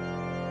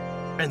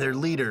 And their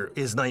leader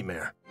is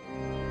Nightmare.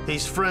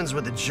 He's friends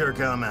with the jerk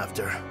I'm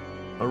after.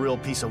 A real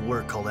piece of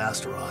work called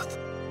Astaroth.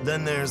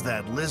 Then there's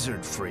that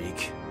lizard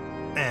freak.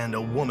 And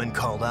a woman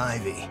called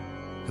Ivy,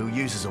 who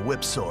uses a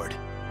whip sword.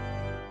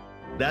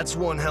 That's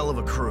one hell of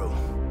a crew.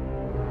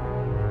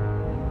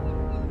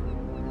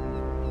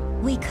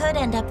 We could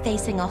end up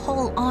facing a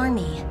whole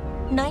army.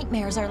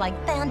 Nightmares are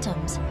like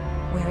phantoms.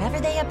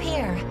 Wherever they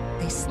appear,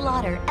 they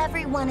slaughter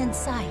everyone in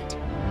sight.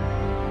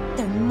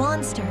 They're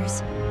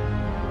monsters.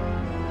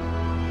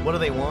 What do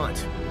they want?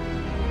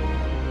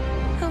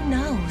 Who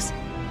knows?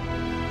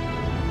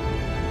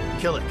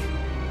 Killick,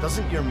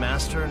 doesn't your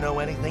master know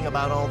anything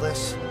about all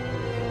this?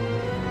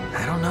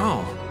 I don't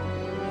know.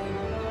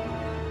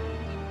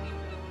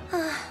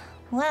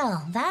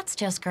 Well, that's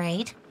just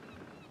great.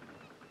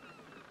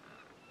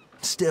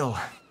 Still,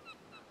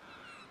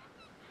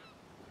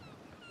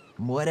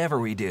 whatever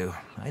we do,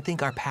 I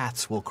think our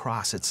paths will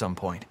cross at some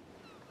point.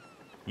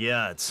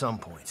 Yeah, at some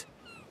point.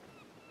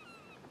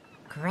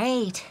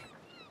 Great.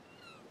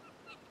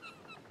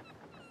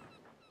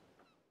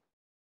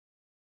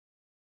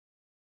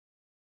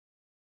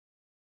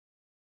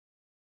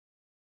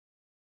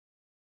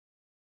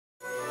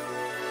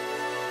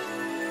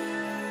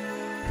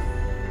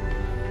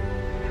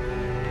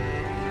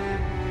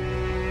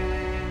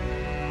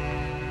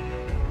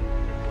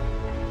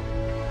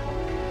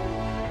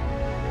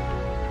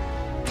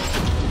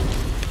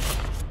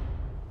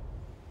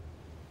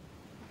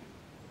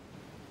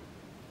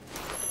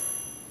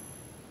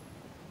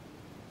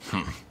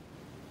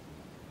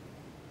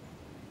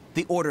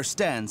 The order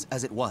stands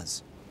as it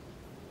was.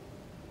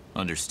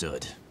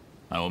 Understood.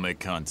 I will make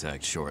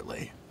contact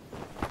shortly.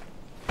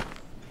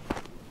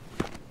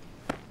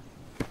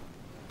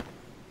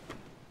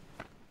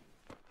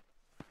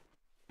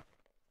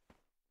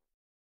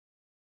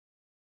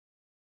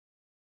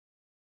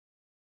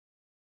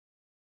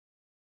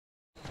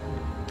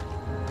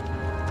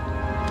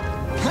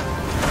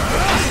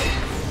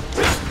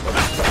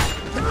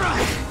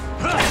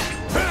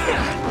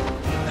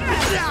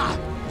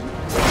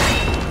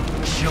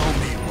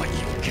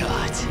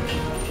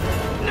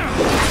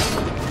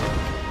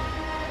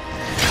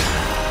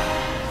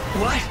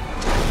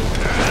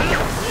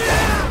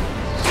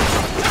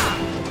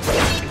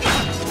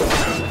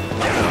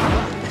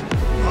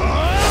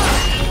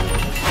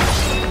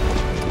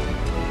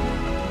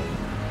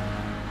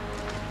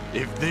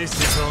 If this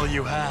is all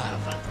you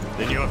have,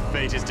 then your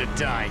fate is to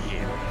die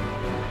here.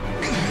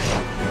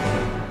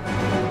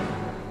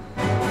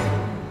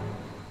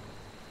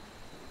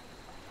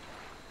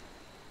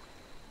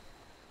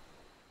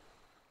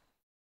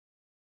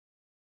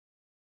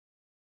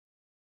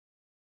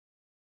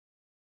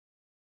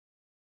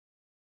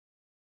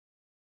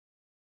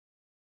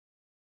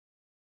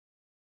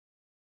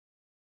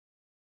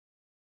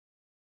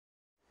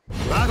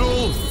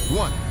 Battle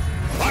 1.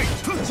 Fight!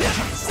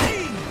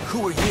 Who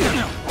are you?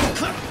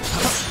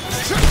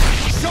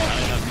 I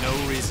have no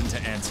reason to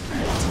answer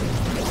that.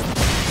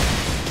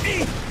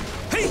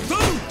 Hey,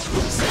 boom!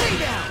 Stay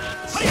down!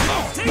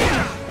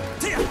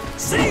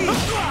 See!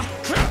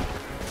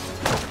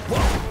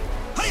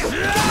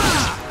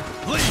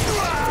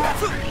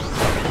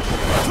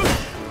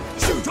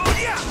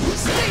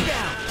 Stay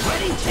down!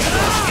 Ready?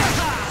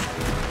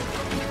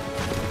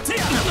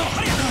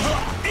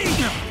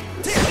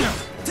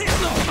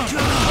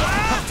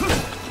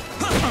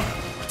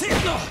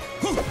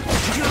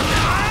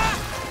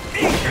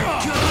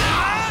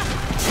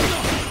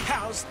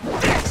 How's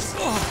this?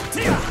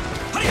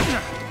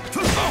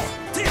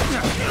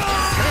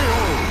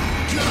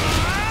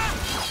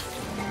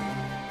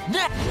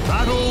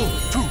 Battle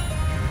 2.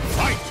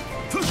 Fight!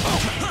 Stay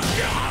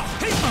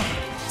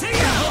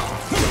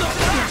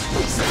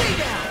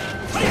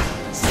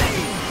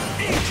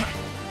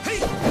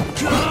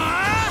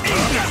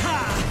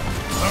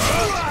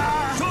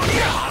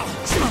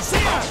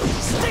down!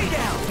 Stay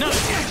down! Not a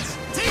chance!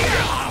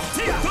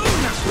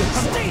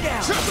 Stay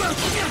down!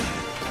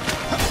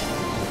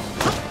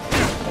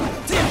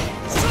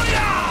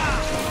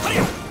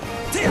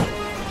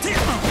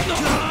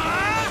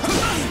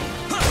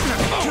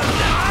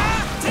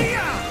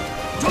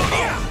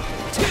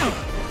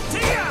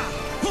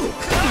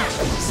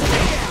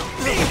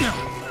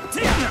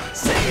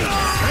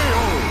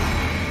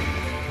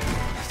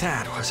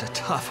 That was a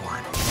tough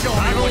one. Show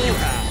me what you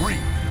have!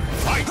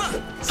 Fight!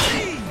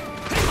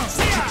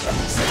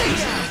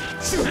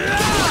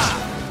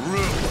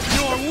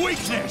 Your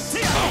weakness!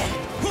 Stay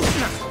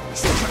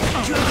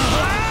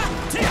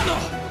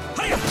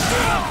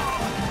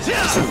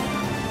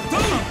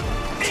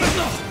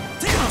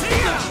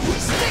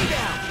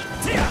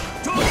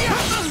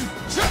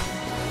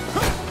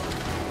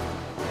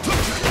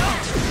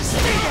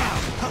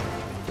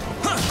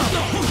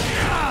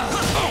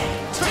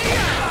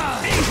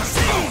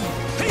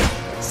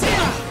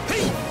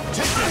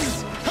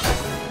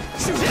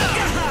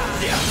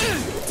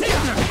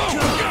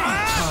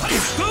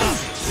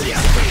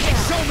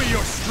Show me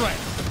your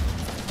strength!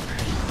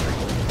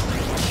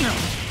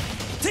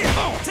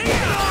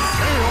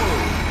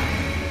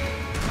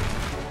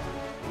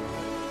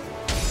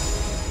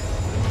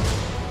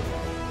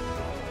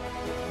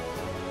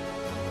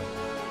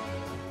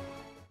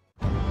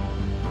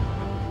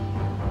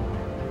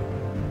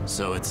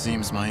 So it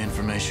seems my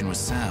information was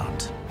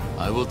sound.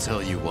 I will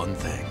tell you one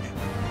thing.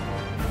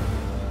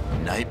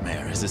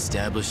 Nightmare has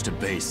established a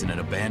base in an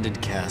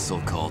abandoned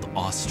castle called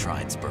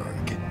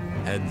Ostrinesburg.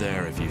 Head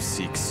there if you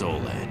seek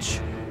Soul Edge.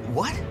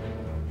 What?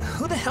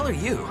 Who the hell are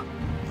you?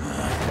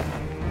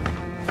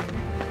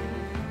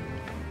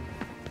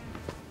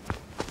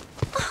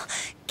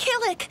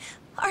 Killick,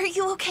 are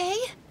you okay?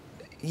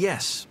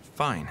 Yes,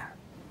 fine.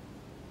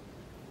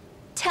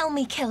 Tell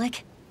me,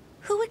 Killick,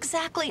 who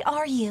exactly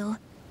are you?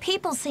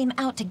 People seem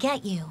out to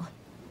get you.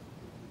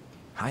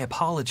 I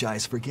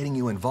apologize for getting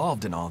you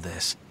involved in all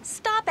this.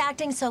 Stop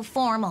acting so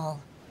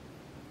formal.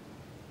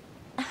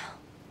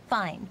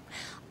 Fine.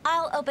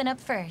 I'll open up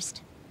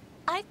first.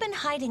 I've been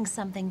hiding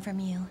something from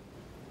you.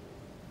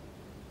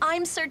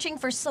 I'm searching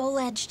for Soul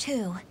Edge,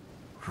 too.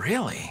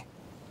 Really?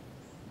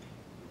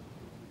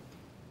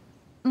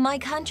 My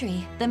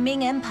country, the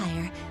Ming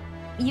Empire,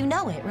 you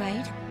know it,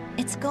 right?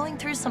 It's going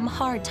through some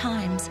hard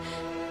times.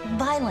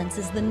 Violence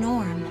is the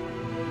norm.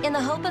 In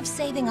the hope of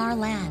saving our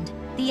land,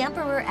 the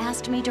Emperor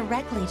asked me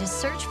directly to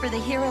search for the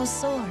hero's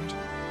sword,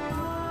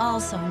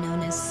 also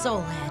known as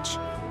Soul Edge.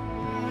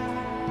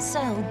 So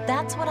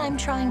that's what I'm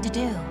trying to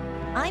do.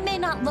 I may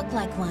not look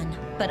like one,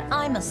 but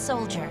I'm a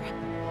soldier.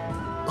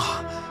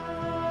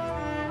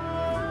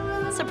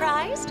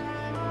 Surprised?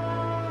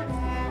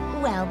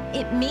 Well,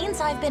 it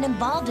means I've been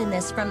involved in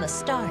this from the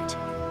start.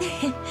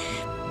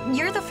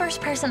 You're the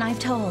first person I've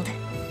told.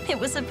 It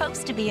was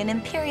supposed to be an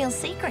Imperial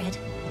secret.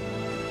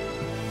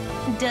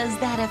 Does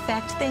that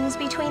affect things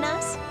between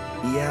us?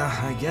 Yeah,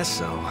 I guess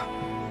so.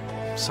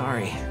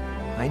 Sorry.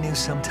 I knew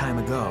some time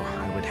ago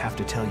I would have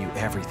to tell you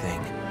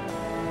everything.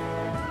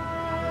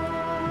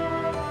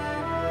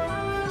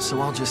 So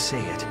I'll just say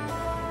it.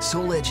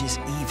 Soul Edge is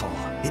evil.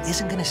 It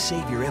isn't gonna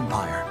save your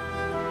empire.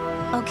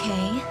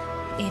 Okay.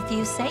 If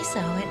you say so,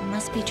 it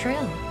must be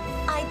true.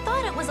 I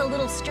thought it was a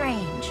little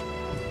strange.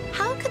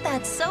 How could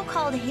that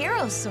so-called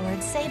hero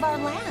sword save our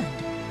land?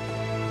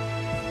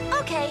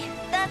 Okay,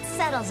 that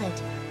settles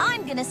it.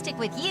 I'm gonna stick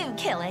with you,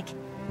 Killick.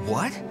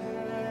 What?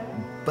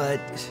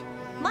 But...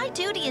 My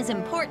duty is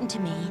important to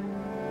me.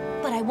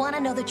 But I want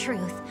to know the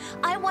truth.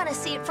 I want to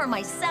see it for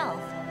myself.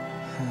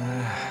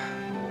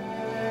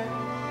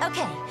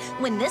 Okay,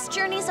 when this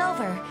journey's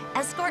over,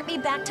 escort me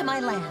back to my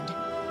land.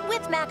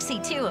 With Maxie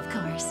too, of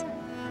course.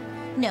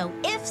 No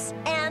ifs,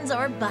 ands,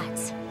 or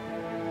buts.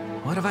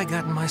 What have I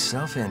gotten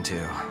myself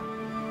into?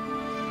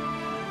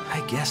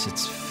 I guess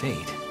it's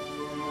fate.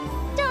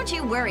 Don't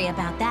you worry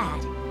about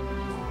that.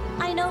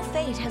 I know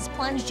fate has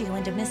plunged you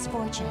into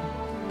misfortune,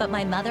 but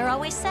my mother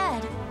always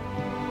said,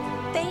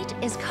 fate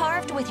is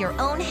carved with your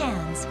own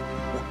hands.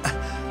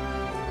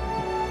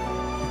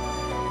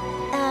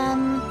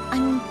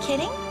 I'm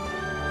kidding?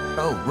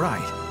 Oh,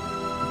 right.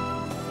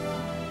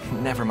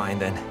 Never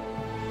mind then.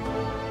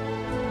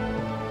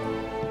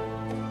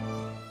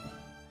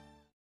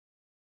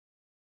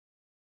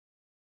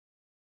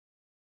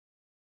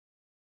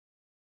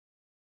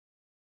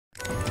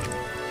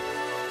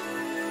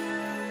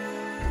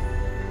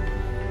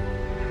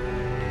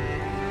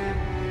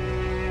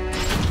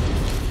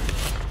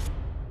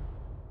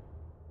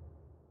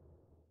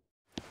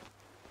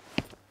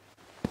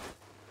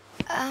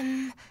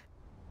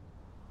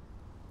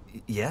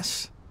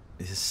 Yes?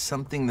 Is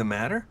something the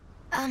matter?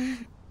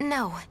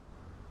 No.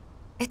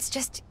 It's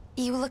just,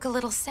 you look a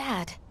little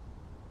sad.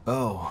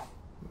 Oh,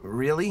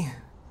 really?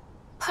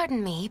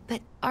 Pardon me,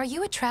 but are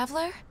you a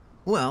traveler?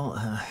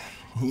 Well,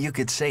 you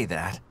could say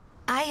that.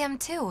 I am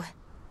too.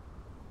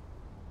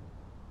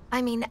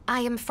 I mean,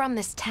 I am from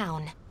this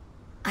town.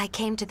 I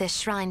came to this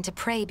shrine to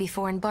pray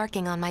before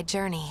embarking on my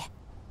journey.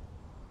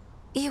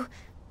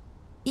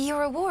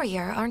 You're a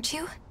warrior, aren't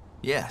you?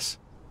 Yes.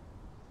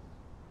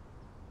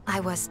 I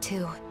was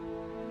too.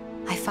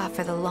 I fought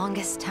for the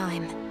longest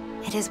time.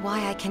 It is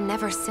why I can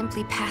never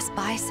simply pass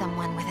by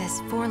someone with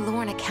as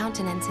forlorn a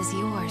countenance as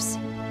yours.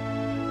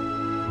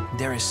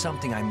 There is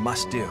something I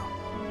must do.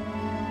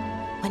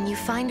 When you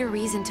find a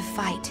reason to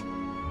fight,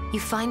 you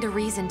find a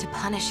reason to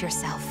punish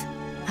yourself.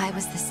 I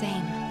was the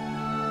same.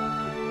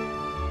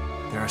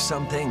 There are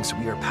some things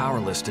we are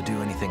powerless to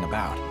do anything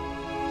about.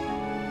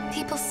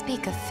 People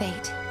speak of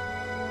fate,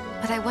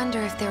 but I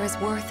wonder if there is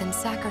worth in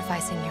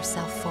sacrificing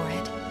yourself for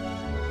it.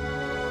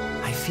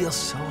 I feel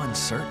so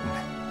uncertain.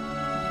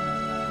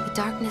 The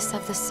darkness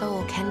of the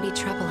soul can be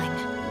troubling.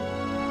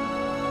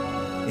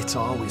 It's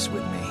always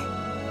with me,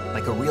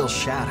 like a real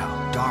shadow,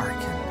 dark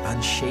and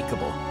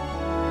unshakable.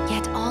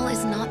 Yet all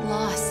is not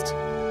lost.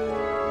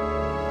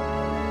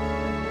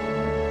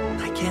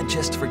 I can't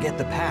just forget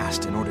the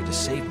past in order to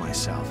save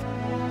myself.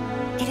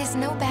 It is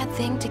no bad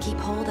thing to keep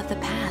hold of the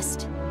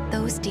past.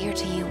 Those dear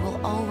to you will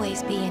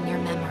always be in your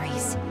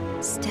memories.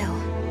 Still.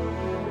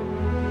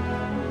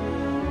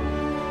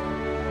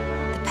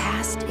 The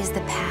past is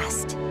the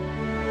past,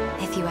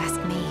 if you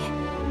ask me.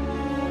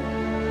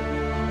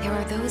 There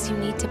are those you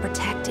need to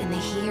protect in the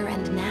here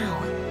and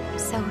now.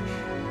 So,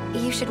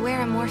 you should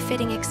wear a more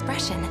fitting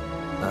expression.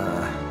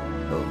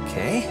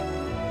 Okay.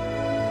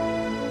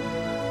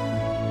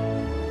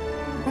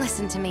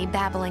 Listen to me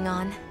babbling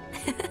on.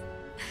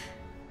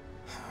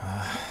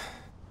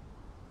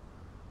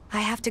 I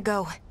have to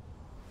go.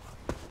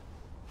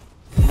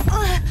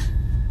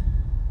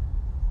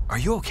 Are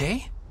you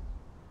okay?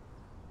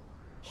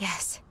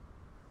 Yes.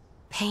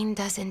 Pain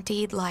does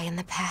indeed lie in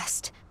the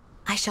past.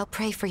 I shall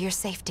pray for your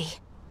safety.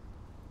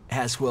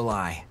 As will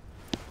I.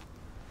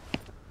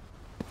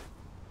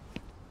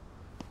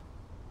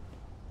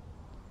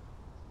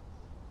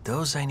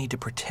 Those I need to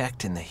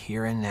protect in the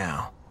here and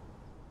now.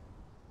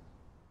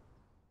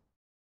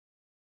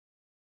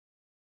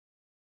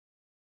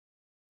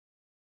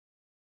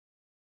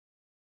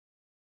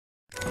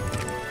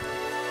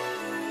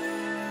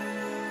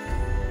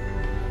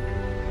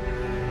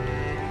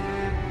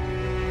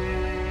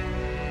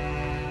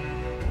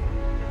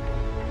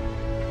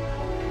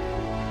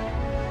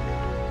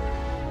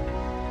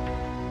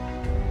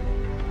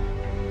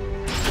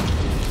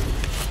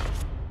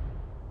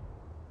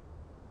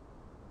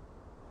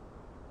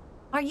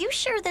 Are you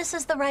sure this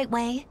is the right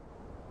way?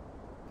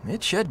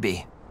 It should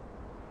be.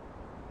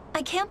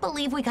 I can't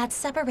believe we got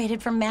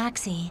separated from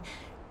Maxie.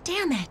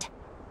 Damn it.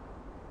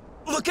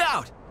 Look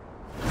out!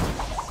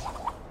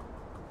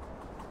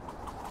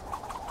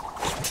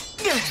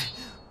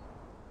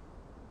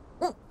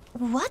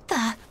 What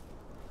the?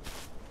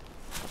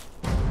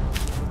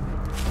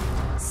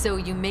 So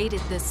you made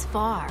it this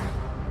far.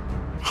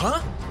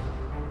 Huh?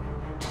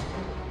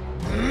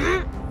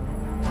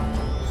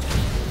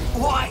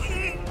 Why?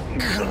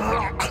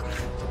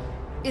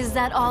 Is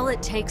that all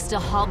it takes to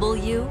hobble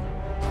you?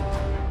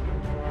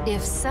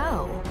 If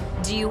so,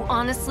 do you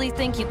honestly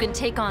think you can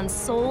take on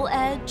Soul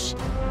Edge?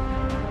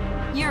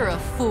 You're a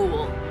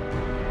fool.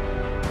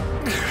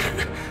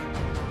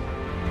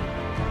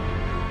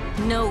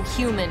 No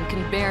human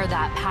can bear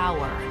that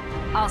power.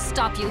 I'll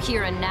stop you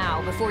here and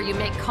now before you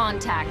make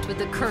contact with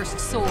the cursed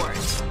sword.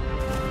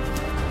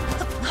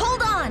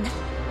 Hold on!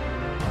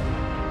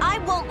 I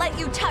won't let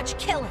you touch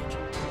Killick.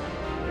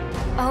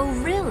 Oh,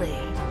 really?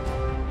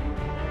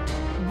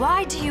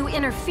 Why do you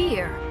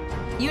interfere?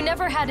 You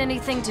never had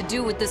anything to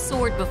do with the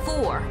sword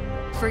before.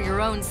 For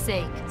your own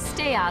sake,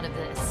 stay out of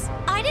this.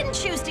 I didn't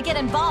choose to get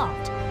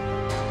involved.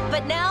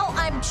 But now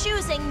I'm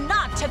choosing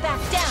not to back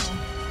down.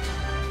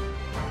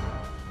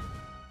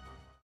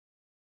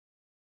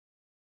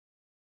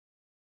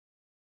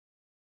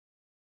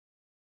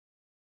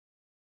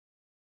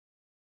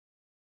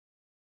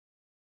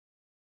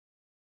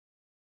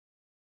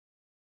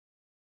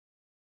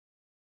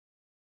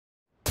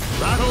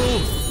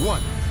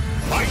 one,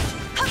 fight!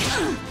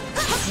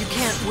 You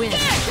can't win.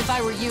 If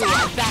I were you,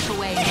 I'd back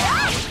away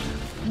now.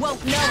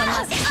 Won't know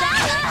unless it's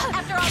that.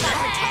 After all that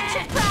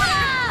potential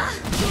power.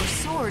 Your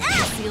sword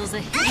conceals a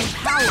hidden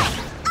power.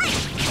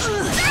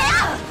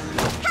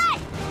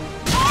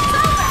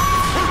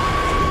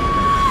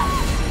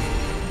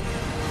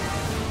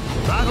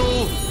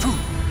 Battle 2,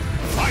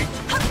 fight!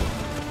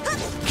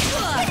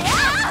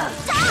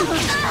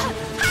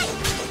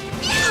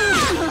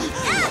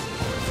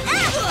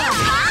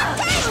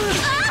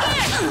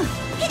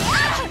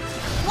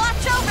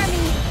 Watch over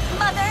me,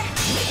 Mother!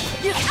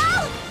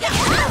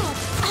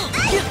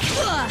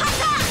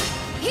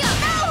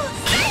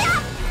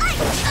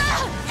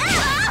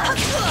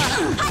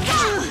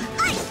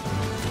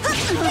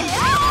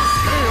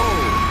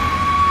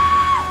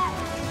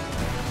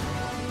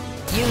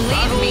 You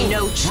leave me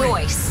no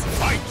choice.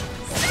 Fight!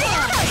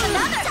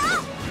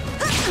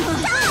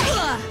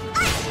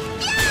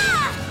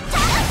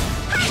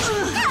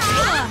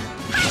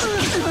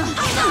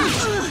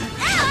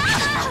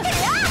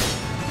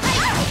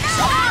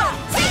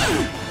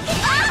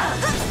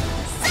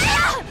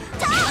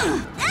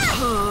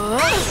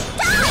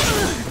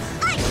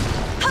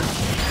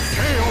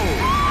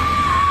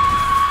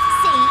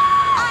 See,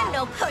 I'm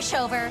no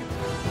pushover.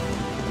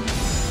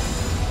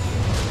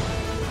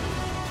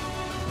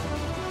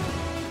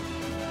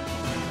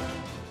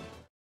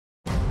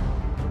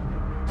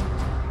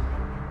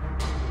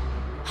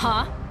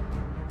 Huh?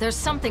 There's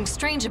something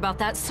strange about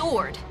that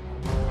sword.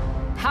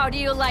 How do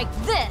you like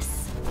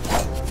this?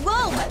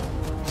 Whoa!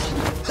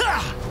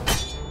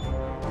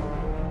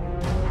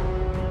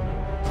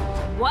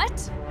 What?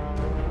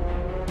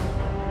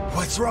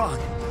 What's wrong?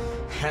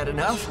 Had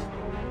enough?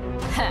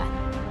 Heh.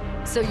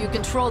 So you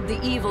controlled the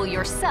evil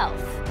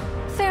yourself.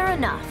 Fair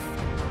enough.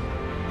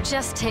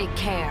 Just take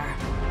care.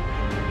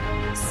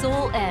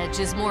 Soul Edge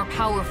is more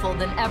powerful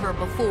than ever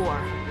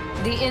before.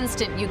 The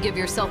instant you give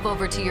yourself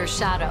over to your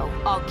shadow,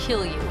 I'll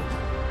kill you.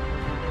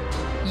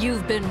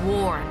 You've been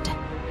warned.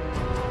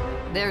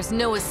 There's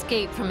no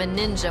escape from a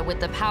ninja with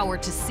the power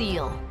to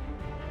seal.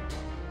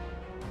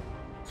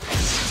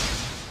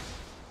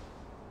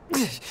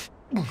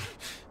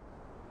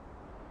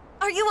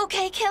 Are you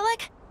okay,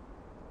 Killick?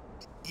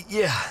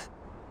 Yeah.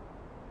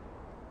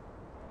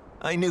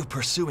 I knew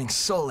pursuing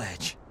Soul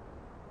Edge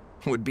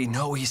would be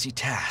no easy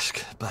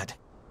task, but...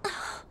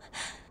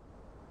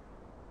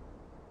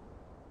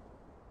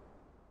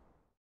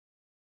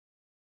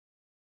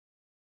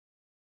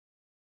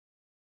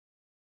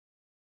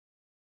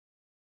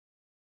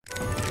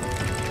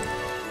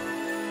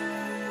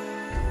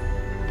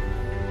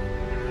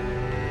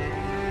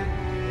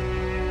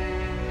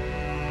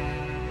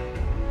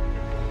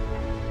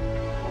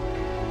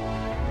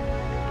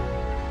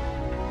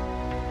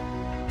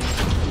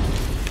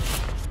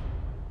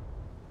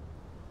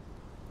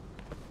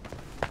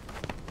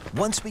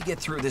 Once we get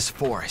through this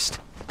forest...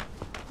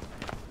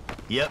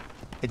 Yep,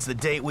 it's the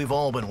date we've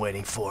all been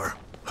waiting for.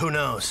 Who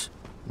knows?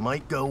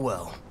 Might go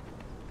well.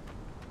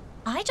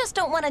 I just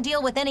don't want to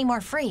deal with any more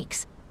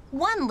freaks.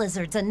 One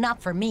lizard's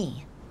enough for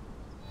me.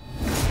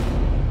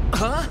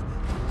 Huh?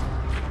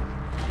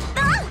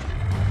 Ah!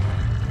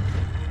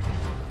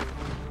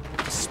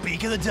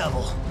 Speak of the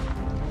devil.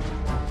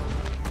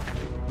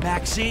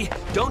 Maxie,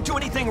 don't do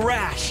anything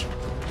rash!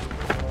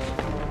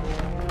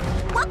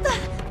 What the?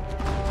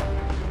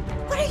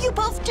 What are you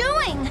both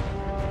doing?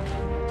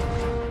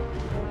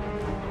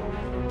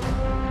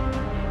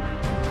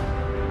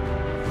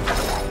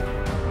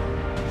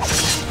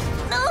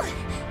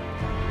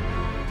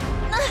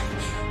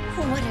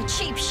 What a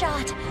cheap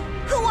shot.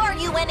 Who are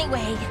you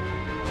anyway?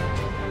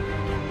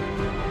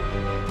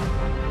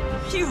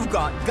 You've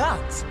got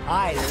guts.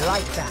 I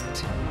like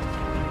that.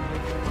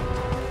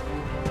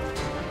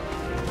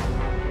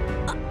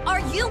 Are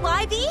you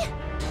Ivy?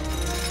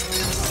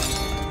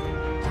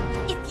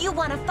 If you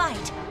want to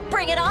fight,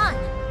 bring it on.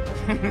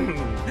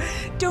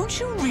 Don't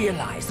you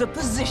realize the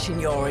position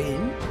you're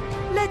in?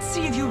 Let's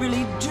see if you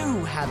really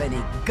do have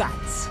any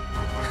guts.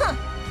 Huh.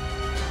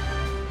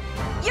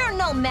 You're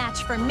no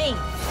match for me.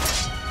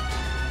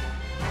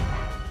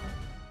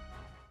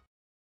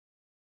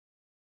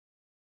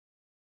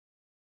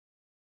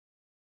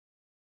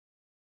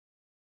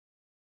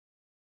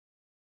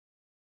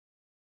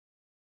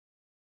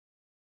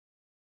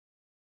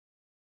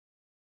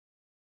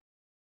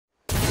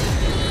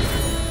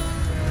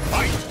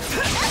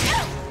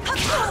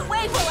 No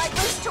way will I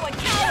lose to a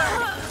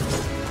coward!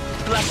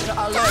 Bluster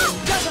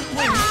alone doesn't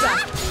win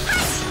that.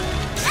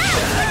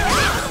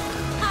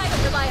 I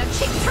don't rely on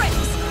cheap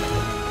tricks!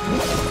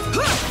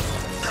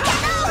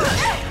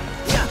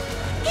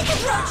 You can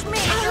approach me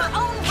at your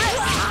own risk!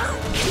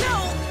 No!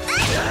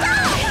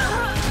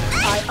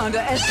 I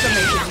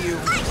underestimated you.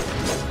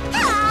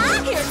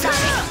 Here's not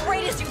as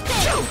great as you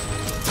think!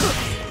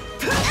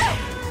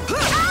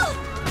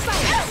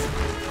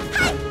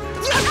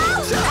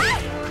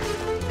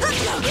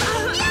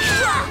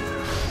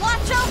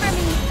 Watch over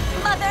me,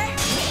 Mother!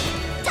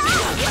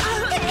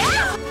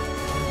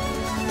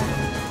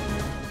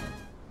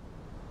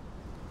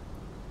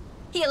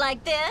 You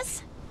like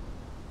this?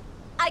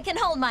 I can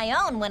hold my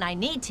own when I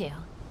need to.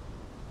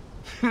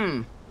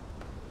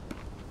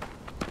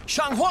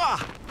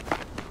 Xianghua!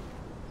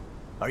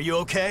 Are you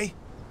okay?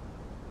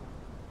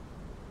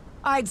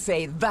 I'd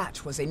say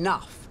that was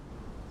enough.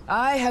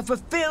 I have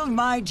fulfilled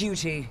my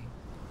duty.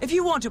 If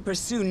you want to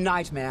pursue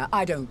Nightmare,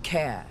 I don't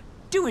care.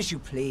 Do as you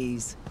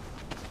please.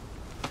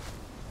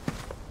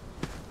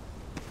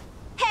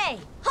 Hey,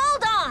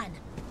 hold on!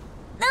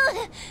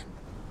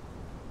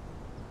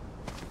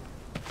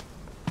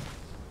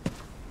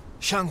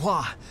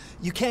 Xianghua,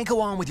 you can't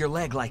go on with your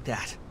leg like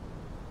that.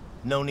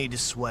 No need to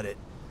sweat it.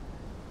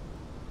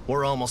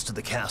 We're almost to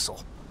the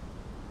castle.